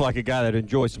 You look like a guy that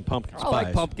enjoys some pumpkin spice. I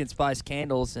like pumpkin spice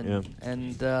candles,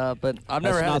 but I've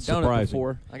never had a donut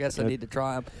before. I guess I need to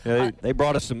try them. Yeah, they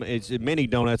brought us some mini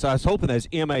donuts. I was hoping that's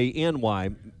M-A-N-Y,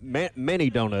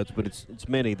 mini donuts, but it's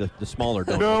mini, the smaller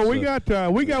donuts. No,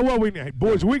 we got what we need,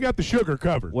 boys. We got the sugar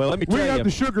covered. Well, let me tell you, we got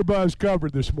the sugar buzz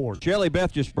covered this morning. Shelly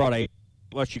Beth just brought a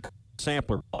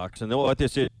sampler box, and what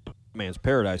this is, man's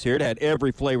paradise here. It had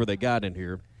every flavor they got in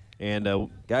here. And,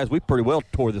 guys, we pretty well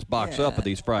tore this box up with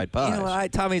these fried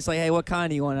pies. Tommy's like, hey, what kind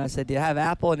do you want? And I said, do you have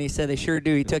apple? And he said, they sure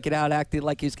do. He took it out, acted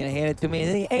like he was going to hand it to me, and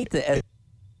then he ate it.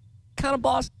 Kind of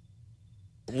boss.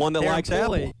 One that likes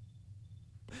apple.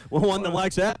 Well, one that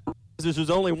likes apple. This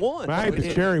is only one. I ate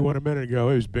the cherry one a minute ago.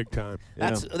 It was big time.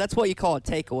 That's what you call a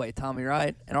takeaway, Tommy,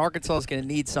 right? And Arkansas is going to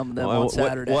need some of them on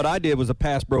Saturday. What I did was a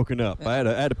pass broken up. I had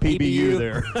a PBU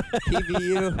there.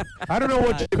 PBU. I don't know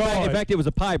what you call it. In fact, it was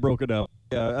a pie broken up.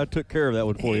 Yeah, I took care of that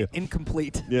one for you.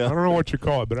 Incomplete. Yeah. I don't know what you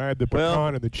call it, but I had the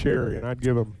pecan and the cherry, and I'd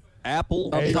give them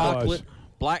apple, chocolate,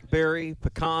 blackberry,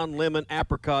 pecan, lemon,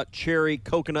 apricot, cherry,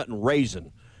 coconut, and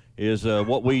raisin is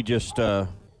what we just had.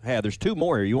 There's 2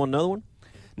 more here. You want another one?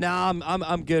 No,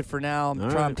 I'm good for now.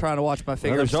 I'm trying to watch my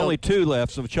fingers. Well, there's only 2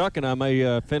 left, so Chuck and I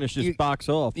may finish this box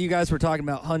off. You guys were talking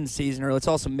about hunting season, or it's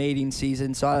also mating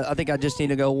season. So I think I just need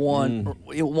to go one,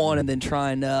 and then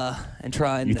try and.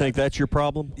 You think that's your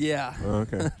problem? Yeah. Oh,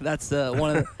 okay. That's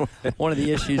one of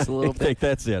the issues a little bit. I think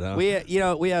that's it, huh?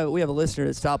 We have a listener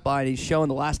that stopped by, and he's showing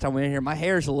the last time we were in here. My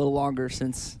hair's a little longer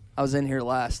since I was in here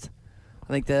last. I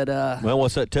think that. Well,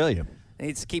 what's that tell you?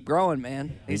 Needs to keep growing,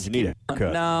 man. You need a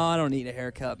haircut. No, I don't need a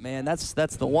haircut, man. That's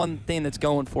the one thing that's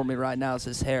going for me right now is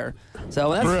his hair.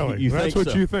 So that's really, that's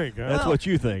what you think. Huh? That's what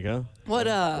you think, huh? What?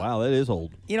 Wow, that is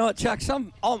old. You know what, Chuck?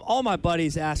 All my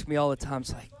buddies ask me all the time.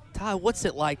 It's like, Todd, what's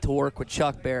it like to work with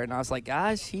Chuck Barrett? And I was like,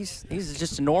 guys, he's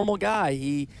just a normal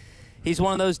guy. He's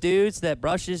one of those dudes that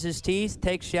brushes his teeth,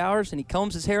 takes showers, and he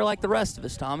combs his hair like the rest of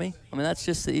us, Tommy. I mean,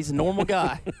 he's a normal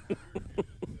guy.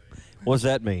 What does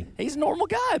that mean? He's a normal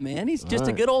guy, man. He's just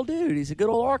a good old dude. He's a good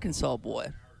old Arkansas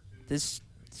boy. This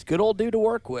good old dude to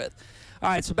work with. All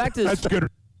right, so back to this. That's good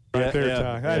right there,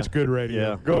 Ty. That's good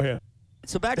radio. Yeah. Go ahead.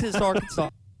 So back to this Arkansas.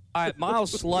 All right,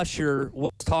 Miles Slusher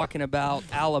was talking about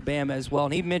Alabama as well,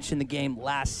 and he mentioned the game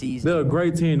last season. They're a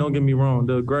great team, don't get me wrong.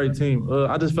 They're a great team.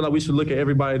 I just feel like we should look at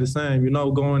everybody the same,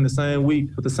 going the same week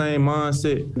with the same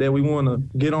mindset that we want to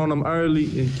get on them early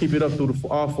and keep it up through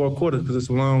all 4 quarters because it's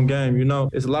a long game.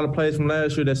 It's a lot of plays from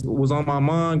last year that was on my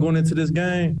mind going into this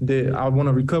game that I want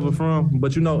to recover from.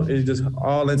 But, it's just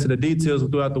all into the details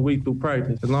throughout the week through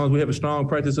practice. As long as we have a strong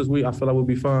practice this week, I feel like we'll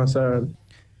be fine Saturday.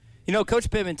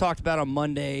 Coach Pittman talked about on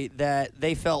Monday that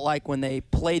they felt like when they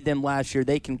played them last year,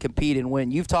 they can compete and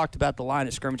win. You've talked about the line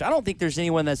of scrimmage. I don't think there's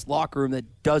anyone in this locker room that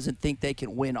doesn't think they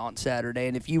can win on Saturday.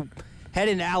 And if you head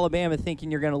into Alabama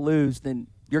thinking you're going to lose, then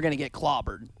you're going to get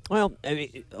clobbered. Well,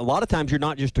 a lot of times you're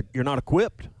not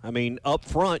equipped. I mean, up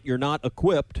front, you're not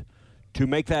equipped to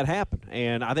make that happen.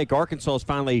 And I think Arkansas has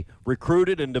finally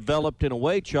recruited and developed in a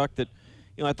way, Chuck, that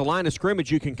at the line of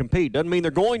scrimmage you can compete. Doesn't mean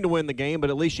they're going to win the game, but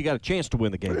at least you got a chance to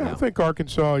win the game now. I think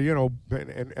Arkansas,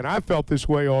 and I felt this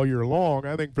way all year long.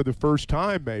 I think for the first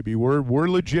time maybe we're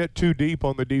legit too deep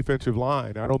on the defensive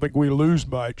line. I don't think we lose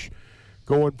much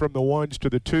going from the 1s to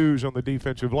the 2s on the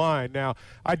defensive line. Now,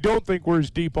 I don't think we're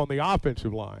as deep on the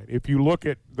offensive line. If you look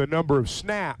at the number of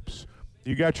snaps,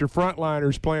 you got your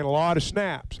frontliners playing a lot of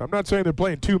snaps. I'm not saying they're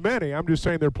playing too many. I'm just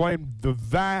saying they're playing the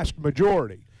vast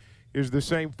majority. Is the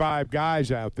same 5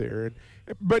 guys out there,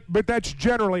 but that's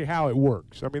generally how it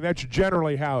works. I mean, that's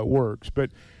generally how it works.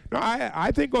 But no, I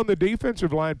think on the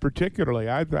defensive line particularly,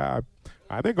 I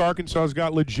think Arkansas's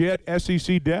got legit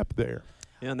SEC depth there.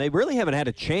 And they really haven't had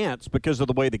a chance because of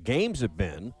the way the games have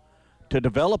been to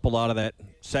develop a lot of that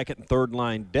second and third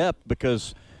line depth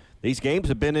because these games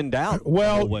have been in doubt.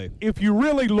 Well, if you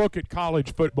really look at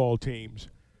college football teams,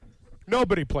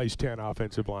 nobody plays 10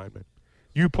 offensive linemen.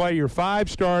 You play your 5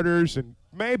 starters, and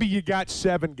maybe you got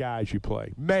 7 guys you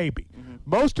play. Maybe. Mm-hmm.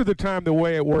 Most of the time, the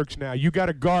way it works now, you got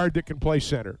a guard that can play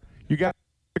center. You got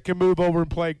that can move over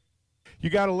and play. You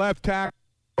got a left tackle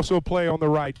also play on the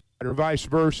right side, or vice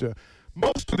versa.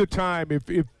 Most of the time, if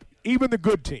even the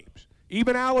good teams,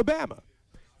 even Alabama,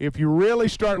 if you really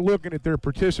start looking at their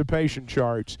participation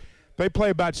charts, they play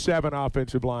about 7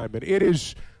 offensive linemen. It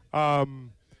is, the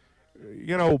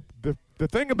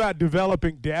thing about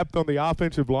developing depth on the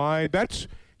offensive line,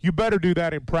 you better do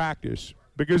that in practice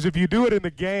because if you do it in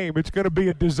the game, it's going to be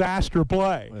a disaster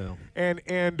play. Well.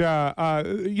 And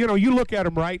you look at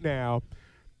them right now.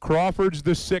 Crawford's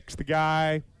the 6th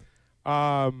guy.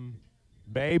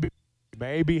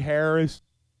 Maybe Harris,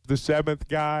 the 7th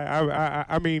guy.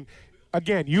 I mean,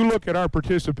 again, you look at our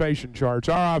participation charts,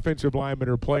 our offensive linemen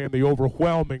are playing the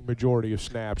overwhelming majority of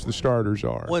snaps, the starters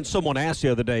are. When someone asked the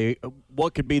other day,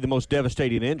 what could be the most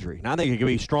devastating injury? And I think it could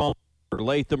be Strong or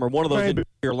Latham or one of those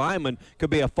interior linemen could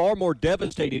be a far more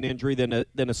devastating injury than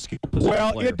a skill position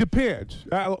player. Well, it depends.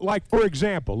 Like, for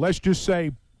example, let's just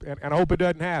say, and I hope it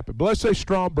doesn't happen, but let's say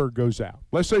Stromberg goes out.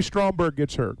 Let's say Stromberg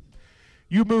gets hurt.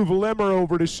 You move Limmer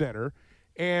over to center.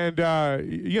 And,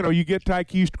 you get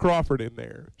Tykeist Crawford in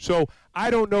there. So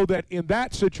I don't know that in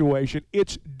that situation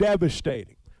it's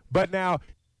devastating. But now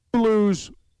you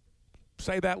lose,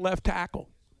 say, that left tackle.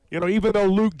 Even though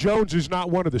Luke Jones is not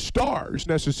one of the stars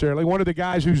necessarily, one of the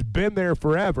guys who's been there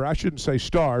forever, I shouldn't say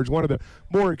stars, one of the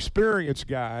more experienced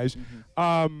guys,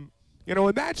 in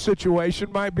that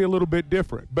situation might be a little bit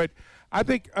different. But I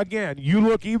think, again, you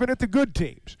look even at the good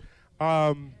teams.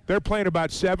 They're playing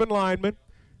about 7 linemen.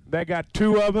 They got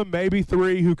 2 of them, maybe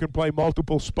 3, who can play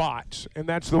multiple spots, and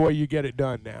that's the way you get it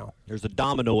done now. There's a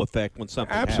domino effect when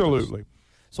something Absolutely. happens.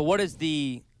 So what is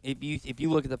if you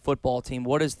look at the football team,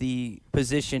 what is the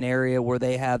position area where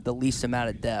they have the least amount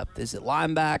of depth? Is it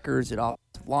linebacker? Is it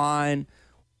offensive line?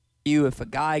 If a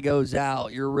guy goes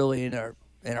out, you're really in a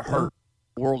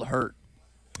world of hurt.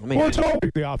 It's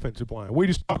always the offensive line. We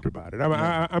just talked about it.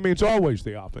 I mean, it's always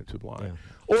the offensive line,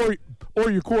 or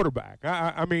your quarterback.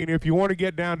 I mean, if you want to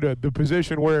get down to the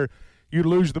position where you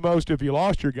lose the most if you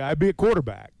lost your guy, be a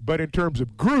quarterback. But in terms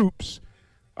of groups,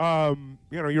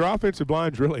 your offensive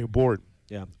line is really important.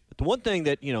 Yeah. But the one thing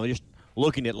that just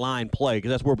looking at line play,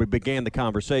 because that's where we began the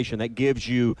conversation. That gives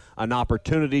you an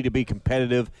opportunity to be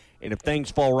competitive, and if things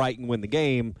fall right and win the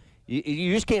game,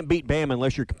 you just can't beat Bama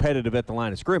unless you're competitive at the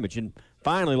line of scrimmage. And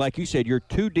finally, like you said, you're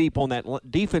too deep on that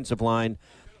defensive line.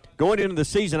 Going into the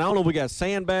season, I don't know if we got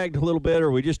sandbagged a little bit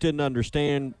or we just didn't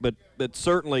understand, but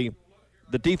certainly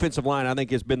the defensive line, I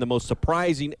think, has been the most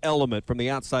surprising element from the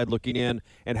outside looking in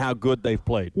and how good they've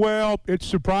played. Well, it's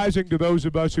surprising to those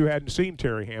of us who hadn't seen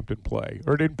Terry Hampton play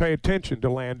or didn't pay attention to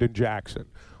Landon Jackson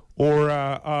or,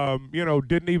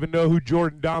 didn't even know who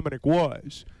Jordan Dominic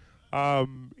was.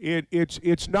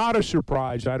 It's not a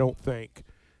surprise, I don't think,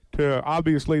 to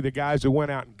obviously the guys that went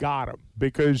out and got him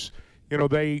because,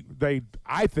 they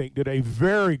I think did a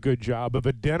very good job of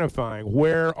identifying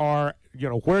where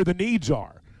the needs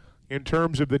are in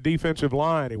terms of the defensive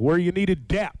line and where you needed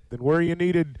depth and where you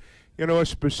needed, a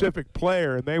specific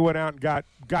player, and they went out and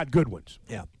got good ones.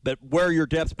 Yeah, but where your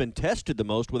depth's been tested the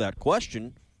most, without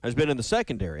question, has been in the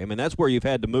secondary. I mean, that's where you've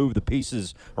had to move the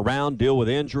pieces around, deal with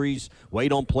injuries,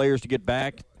 wait on players to get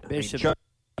back. Bishop,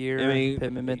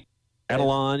 Pittman,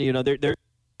 Adelon,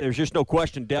 there's just no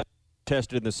question depth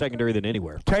tested in the secondary than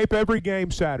anywhere. Tape every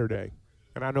game Saturday.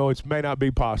 And I know it may not be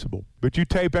possible, but you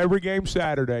tape every game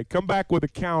Saturday. Come back with a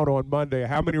count on Monday of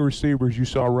how many receivers you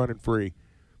saw running free.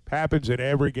 Happens in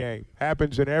every game.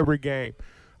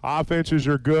 Offenses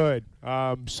are good.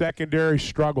 Secondary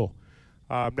struggle.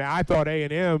 Now, I thought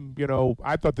A&M,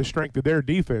 I thought the strength of their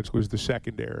defense was the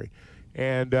secondary.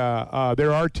 And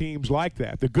there are teams like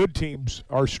that. The good teams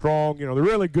are strong. The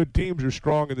really good teams are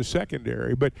strong in the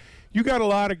secondary. But you got a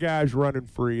lot of guys running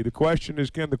free. The question is,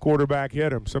 can the quarterback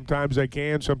hit them? Sometimes they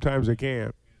can, sometimes they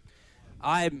can't.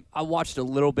 I watched a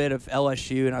little bit of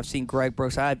LSU, and I've seen Greg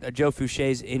Brooks. I had Joe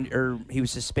Fouche's he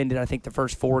was suspended, I think, the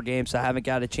first 4 games, so I haven't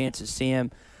got a chance to see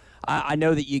him. I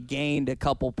know that you gained a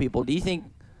couple people. Do you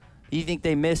think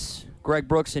they miss Greg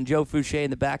Brooks and Joe Fouche in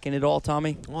the back end at all,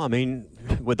 Tommy? Well, I mean,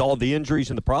 with all the injuries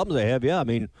and the problems they have, yeah. I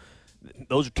mean,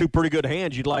 those are 2 pretty good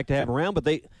hands you'd like to have around, but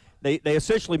they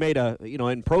essentially made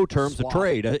in pro terms, swap. A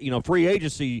trade, a free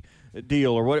agency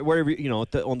deal or whatever,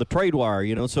 on the trade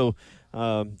wire, so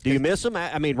do you miss them?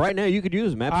 I mean, right now you could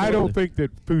use them. Absolutely. I don't think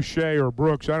that Fouche or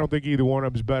Brooks, I don't think either one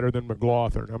of them is better than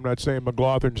McLaughlin. I'm not saying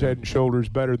McLaughlin's head and shoulders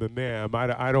better than them.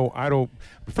 I don't.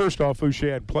 First off, Fouche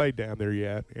hadn't played down there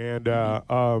yet, and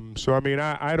so I mean,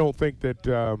 I don't think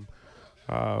that.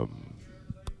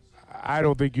 I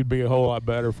don't think you'd be a whole lot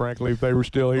better, frankly, if they were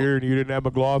still here and you didn't have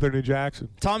McLaughlin and Jackson.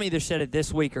 Tommy either said it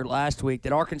this week or last week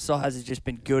that Arkansas hasn't just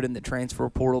been good in the transfer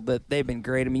portal, but they've been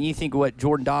great. I mean, you think of what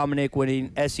Jordan Dominic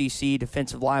winning SEC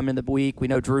Defensive Lineman of the Week. We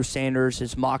know Drew Sanders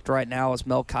is mocked right now as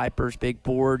Mel Kiper's big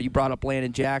board. You brought up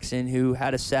Landon Jackson, who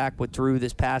had a sack with Drew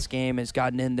this past game, has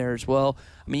gotten in there as well.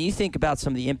 I mean, you think about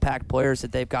some of the impact players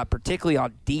that they've got, particularly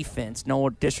on defense. No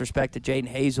disrespect to Jaden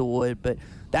Hazelwood, but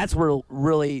that's where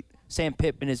really Sam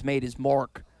Pittman has made his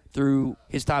mark through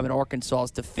his time at Arkansas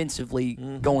is defensively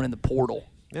going in the portal.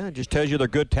 Yeah, it just tells you they're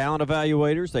good talent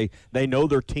evaluators. They know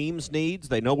their team's needs.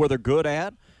 They know where they're good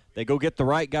at. They go get the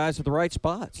right guys at the right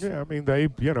spots. Yeah, I mean,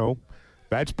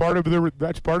 that's part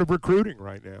of recruiting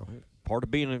right now. Part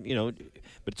of being,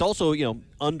 but it's also,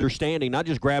 understanding, not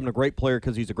just grabbing a great player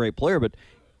because he's a great player, but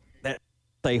that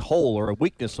a hole or a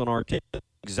weakness on our team.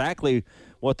 Exactly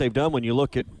what they've done when you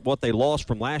look at what they lost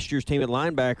from last year's team at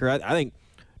linebacker. I think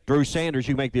Drew Sanders,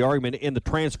 you make the argument in the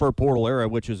transfer portal era,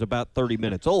 which is about 30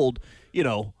 minutes old,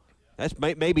 that's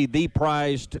maybe the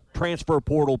prized transfer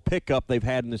portal pickup they've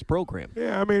had in this program.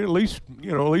 Yeah, I mean, at least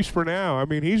for now. I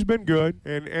mean, he's been good.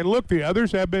 And look, the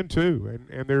others have been too.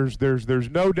 And there's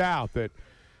no doubt that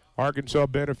Arkansas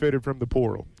benefited from the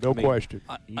portal. No question.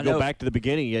 You go back to the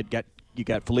beginning, you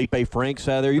got Felipe Franks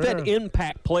out there. You've had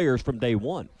impact players from day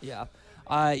one. Yeah.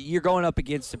 You're going up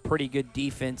against a pretty good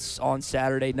defense on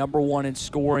Saturday. Number 1 in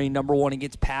scoring, number 1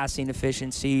 against passing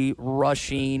efficiency,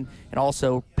 rushing, and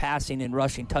also passing and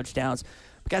rushing touchdowns.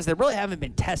 But guys, they really haven't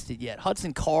been tested yet.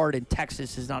 Hudson Card in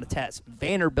Texas is not a test.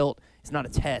 Vanderbilt is not a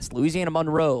test. Louisiana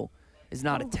Monroe is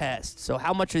not a test. So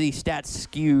how much are these stats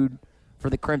skewed for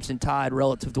the Crimson Tide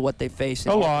relative to what they face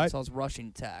in Arkansas's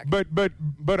rushing attack?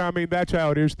 But I mean, that's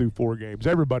how it is through 4 games.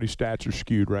 Everybody's stats are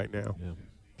skewed right now. Yeah.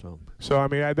 So I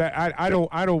mean, I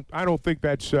don't think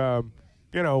that's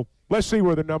Let's see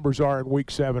where the numbers are in week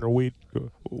 7 or week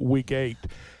 8.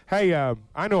 Hey,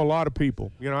 I know a lot of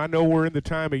people. I know we're in the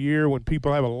time of year when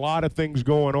people have a lot of things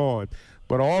going on,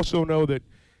 but I also know that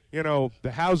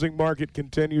the housing market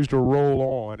continues to roll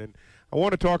on. And I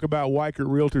want to talk about Weichert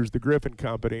Realtors, the Griffin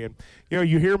Company. And,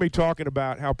 you hear me talking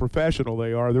about how professional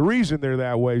they are. The reason they're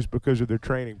that way is because of their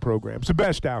training programs, the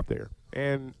best out there.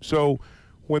 And so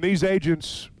when these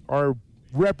agents are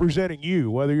representing you,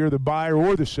 whether you're the buyer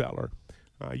or the seller.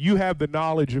 You have the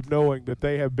knowledge of knowing that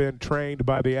they have been trained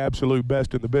by the absolute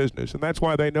best in the business, and that's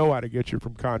why they know how to get you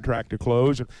from contract to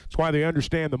close, and that's why they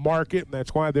understand the market, and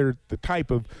that's why they're the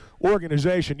type of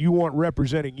organization you want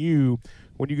representing you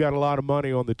when you got a lot of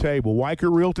money on the table. Weicker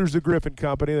Realtors, the Griffin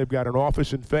Company. They've got an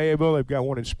office in Fayetteville. They've got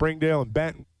one in Springdale and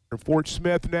Benton and Fort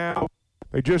Smith now.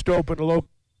 They just opened a local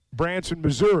Branson,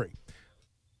 Missouri.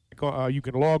 You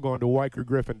can log on to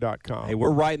WeicherGriffin.com. Hey, we're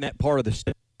right in that part of the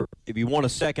state. If you want a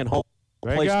second home,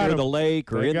 place near the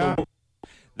lake or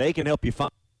they can help you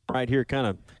find right here kind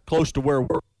of close to where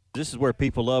we're. This is where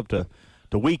people love to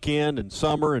weekend and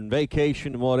summer and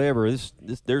vacation and whatever.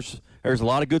 There's a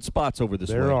lot of good spots over this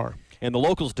way. There are. And the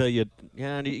locals tell you,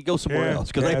 you go somewhere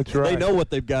else because they know what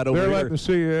they've got over there.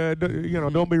 there. They're letting see,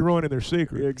 don't be ruining their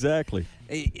secret. Exactly.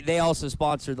 They also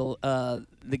sponsor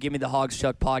the Give Me the Hogs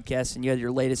Chuck podcast, and you had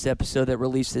your latest episode that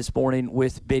released this morning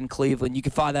with Ben Cleveland. You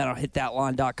can find that on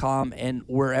hitthatline.com and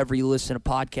wherever you listen to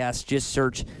podcasts. Just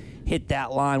search Hit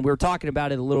That Line. We were talking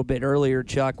about it a little bit earlier,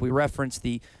 Chuck. We referenced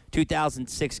the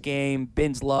 2006 game,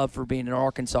 Ben's love for being an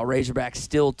Arkansas Razorback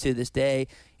still to this day.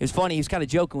 It was funny. He was kind of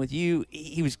joking with you.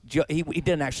 He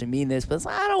didn't actually mean this, but it's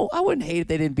like, I wouldn't hate if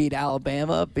they didn't beat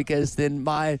Alabama because then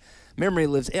my memory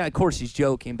lives. And of course, he's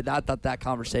joking, but I thought that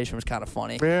conversation was kind of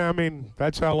funny. Yeah, I mean,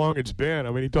 that's how long it's been.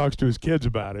 I mean, he talks to his kids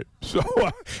about it. So,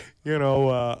 but,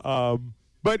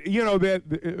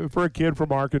 that for a kid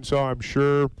from Arkansas, I'm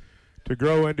sure, to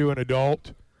grow into an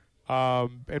adult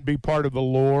and be part of the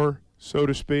lore, so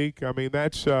to speak. I mean,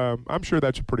 that's I'm sure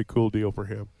that's a pretty cool deal for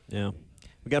him. Yeah.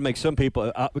 We got to make some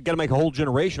people we got to make a whole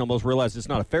generation almost realize it's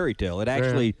not a fairy tale. It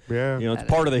actually it's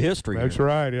part of the history. That's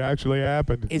right. It actually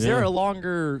happened. Is there a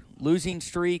longer losing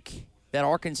streak that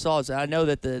Arkansas is? I know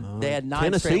that they had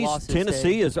 9 straight losses.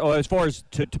 Tennessee is as far as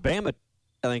to Bama,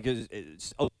 I think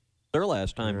is their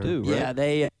last time too, right?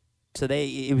 Yeah,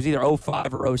 it was either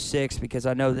 05 or 06 because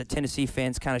I know that Tennessee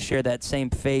fans kind of share that same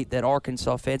fate that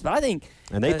Arkansas fans. But I think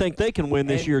they think they can win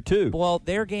this year too. Well,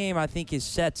 their game I think is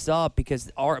sets up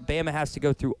because Bama has to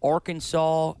go through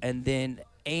Arkansas and then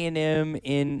A&M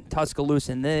in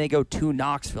Tuscaloosa and then they go to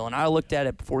Knoxville. And I looked at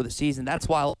it before the season. That's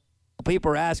why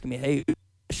people are asking me, "Hey, who's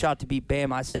a shot to beat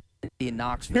Bama?" I said in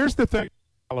Knoxville. Here's the thing,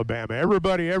 Alabama.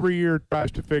 Everybody every year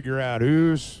tries to figure out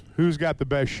who's got the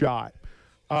best shot.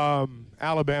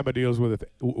 Alabama deals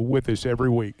with this every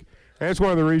week. And that's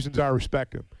one of the reasons I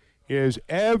respect them, is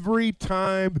every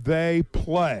time they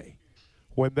play,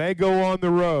 when they go on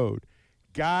the road,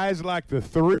 guys like the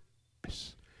three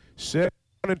sit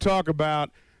down and talk about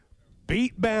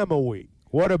beat Bama week,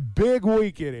 what a big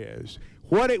week it is,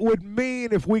 what it would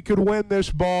mean if we could win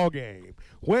this ball game,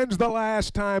 when's the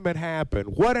last time it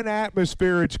happened, what an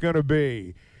atmosphere it's going to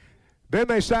be. Then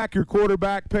they sack your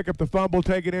quarterback, pick up the fumble,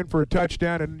 take it in for a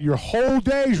touchdown, and your whole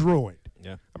day's ruined.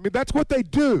 Yeah. I mean, that's what they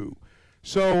do.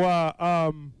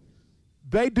 So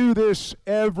they do this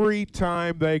every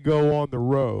time they go on the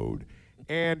road.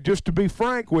 And just to be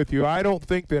frank with you, I don't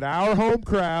think that our home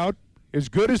crowd, as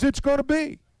good as it's going to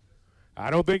be,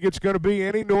 I don't think it's going to be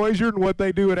any noisier than what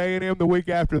they do at A&M the week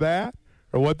after that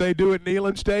or what they do at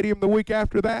Neyland Stadium the week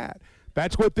after that.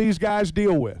 That's what these guys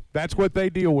deal with. That's what they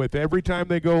deal with every time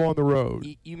they go on the road.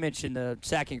 You mentioned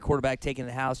sacking your quarterback, taking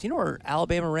the house. You know where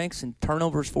Alabama ranks in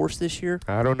turnovers forced this year?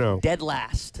 I don't know. Dead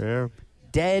last. Yeah.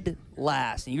 Dead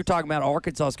last. And you're talking about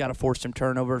Arkansas's got to force some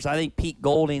turnovers. I think Pete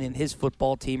Golding and his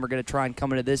football team are going to try and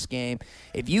come into this game.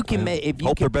 If you can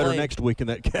hope they're better next week in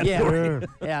that category.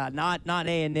 Yeah, not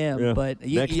A&M, but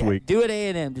next week. Do it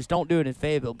A&M. Just don't do it in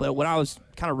Fayetteville. But when I was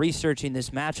kind of researching this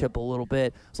matchup a little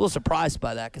bit, I was a little surprised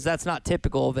by that because that's not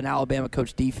typical of an Alabama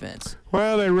coach defense.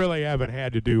 Well, they really haven't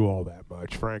had to do all that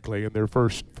much, frankly, in their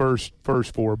first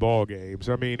 4 ball games.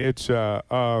 I mean, it's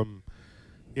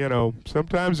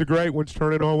sometimes the great ones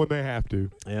turn it on when they have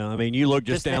to. Yeah, I mean, you look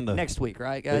just down the next week,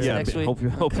 right, guys? Yeah, next week.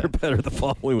 Hope they're better the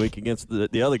following week against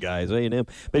the other guys, A&M.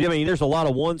 But I mean, there's a lot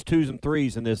of 1s, 2s, and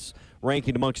 3s in this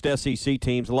ranking amongst SEC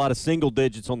teams. A lot of single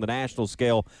digits on the national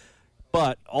scale.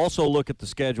 But also look at the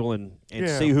schedule and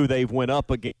see who they've went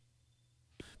up against.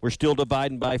 We're still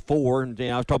dividing by 4, and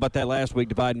I was talking about that last week,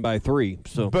 dividing by 3.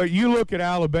 So, but you look at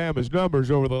Alabama's numbers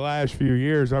over the last few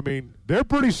years. I mean, they're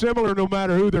pretty similar no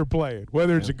matter who they're playing,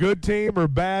 whether it's a good team or a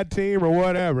bad team or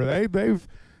whatever.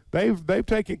 They've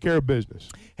taken care of business.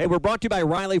 Hey, we're brought to you by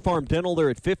Riley Farm Dental.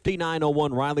 They're at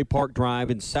 5901 Riley Park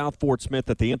Drive in South Fort Smith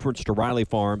at the entrance to Riley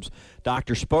Farms.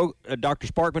 Dr.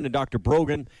 Sparkman and Dr.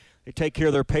 Brogan, they take care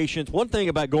of their patients. One thing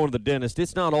about going to the dentist,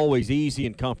 it's not always easy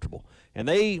and comfortable, and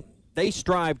they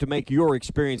strive to make your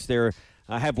experience there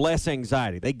have less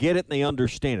anxiety. They get it and they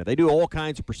understand it. They do all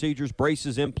kinds of procedures,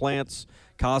 braces, implants,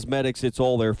 cosmetics. It's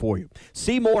all there for you.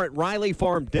 See more at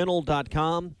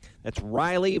RileyFarmDental.com. That's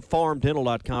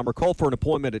RileyFarmDental.com, or call for an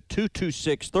appointment at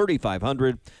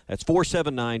 226-3500. That's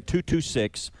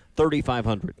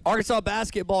 479-226-3500. Arkansas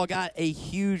basketball got a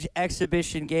huge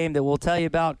exhibition game that we'll tell you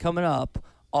about coming up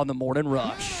on the Morning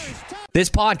Rush. This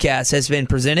podcast has been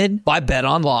presented by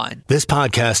BetOnline. This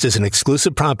podcast is an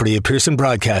exclusive property of Pearson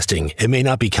Broadcasting. It may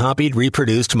not be copied,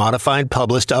 reproduced, modified,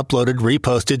 published, uploaded,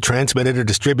 reposted, transmitted, or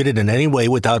distributed in any way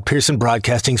without Pearson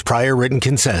Broadcasting's prior written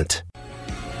consent.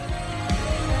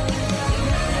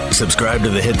 Subscribe to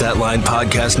the Hit That Line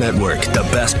Podcast Network, the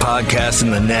best podcast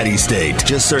in the Natty State.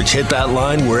 Just search Hit That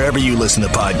Line wherever you listen to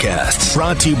podcasts.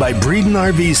 Brought to you by Breeden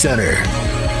RV Center.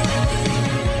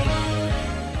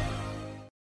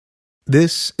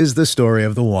 This is the story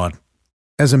of the one.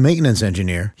 As a maintenance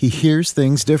engineer, he hears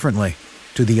things differently.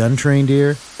 To the untrained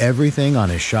ear, everything on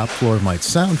his shop floor might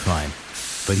sound fine,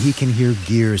 but he can hear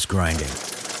gears grinding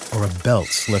or a belt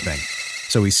slipping.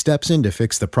 So he steps in to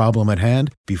fix the problem at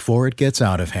hand before it gets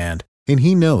out of hand. And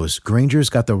he knows Grainger's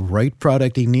got the right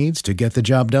product he needs to get the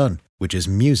job done, which is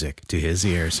music to his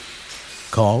ears.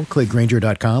 Call, click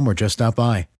Grainger.com, or just stop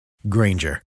by.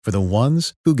 Grainger, for the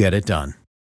ones who get it done.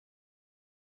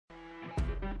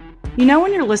 You know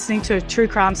when you're listening to a true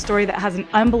crime story that has an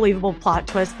unbelievable plot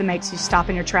twist that makes you stop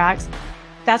in your tracks?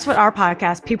 That's what our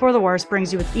podcast, People Are the Worst,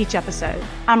 brings you with each episode.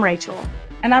 I'm Rachel.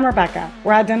 And I'm Rebecca.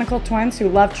 We're identical twins who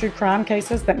love true crime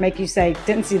cases that make you say,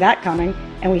 didn't see that coming,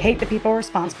 and we hate the people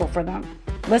responsible for them.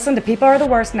 Listen to People Are the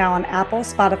Worst now on Apple,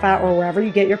 Spotify, or wherever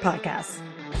you get your podcasts.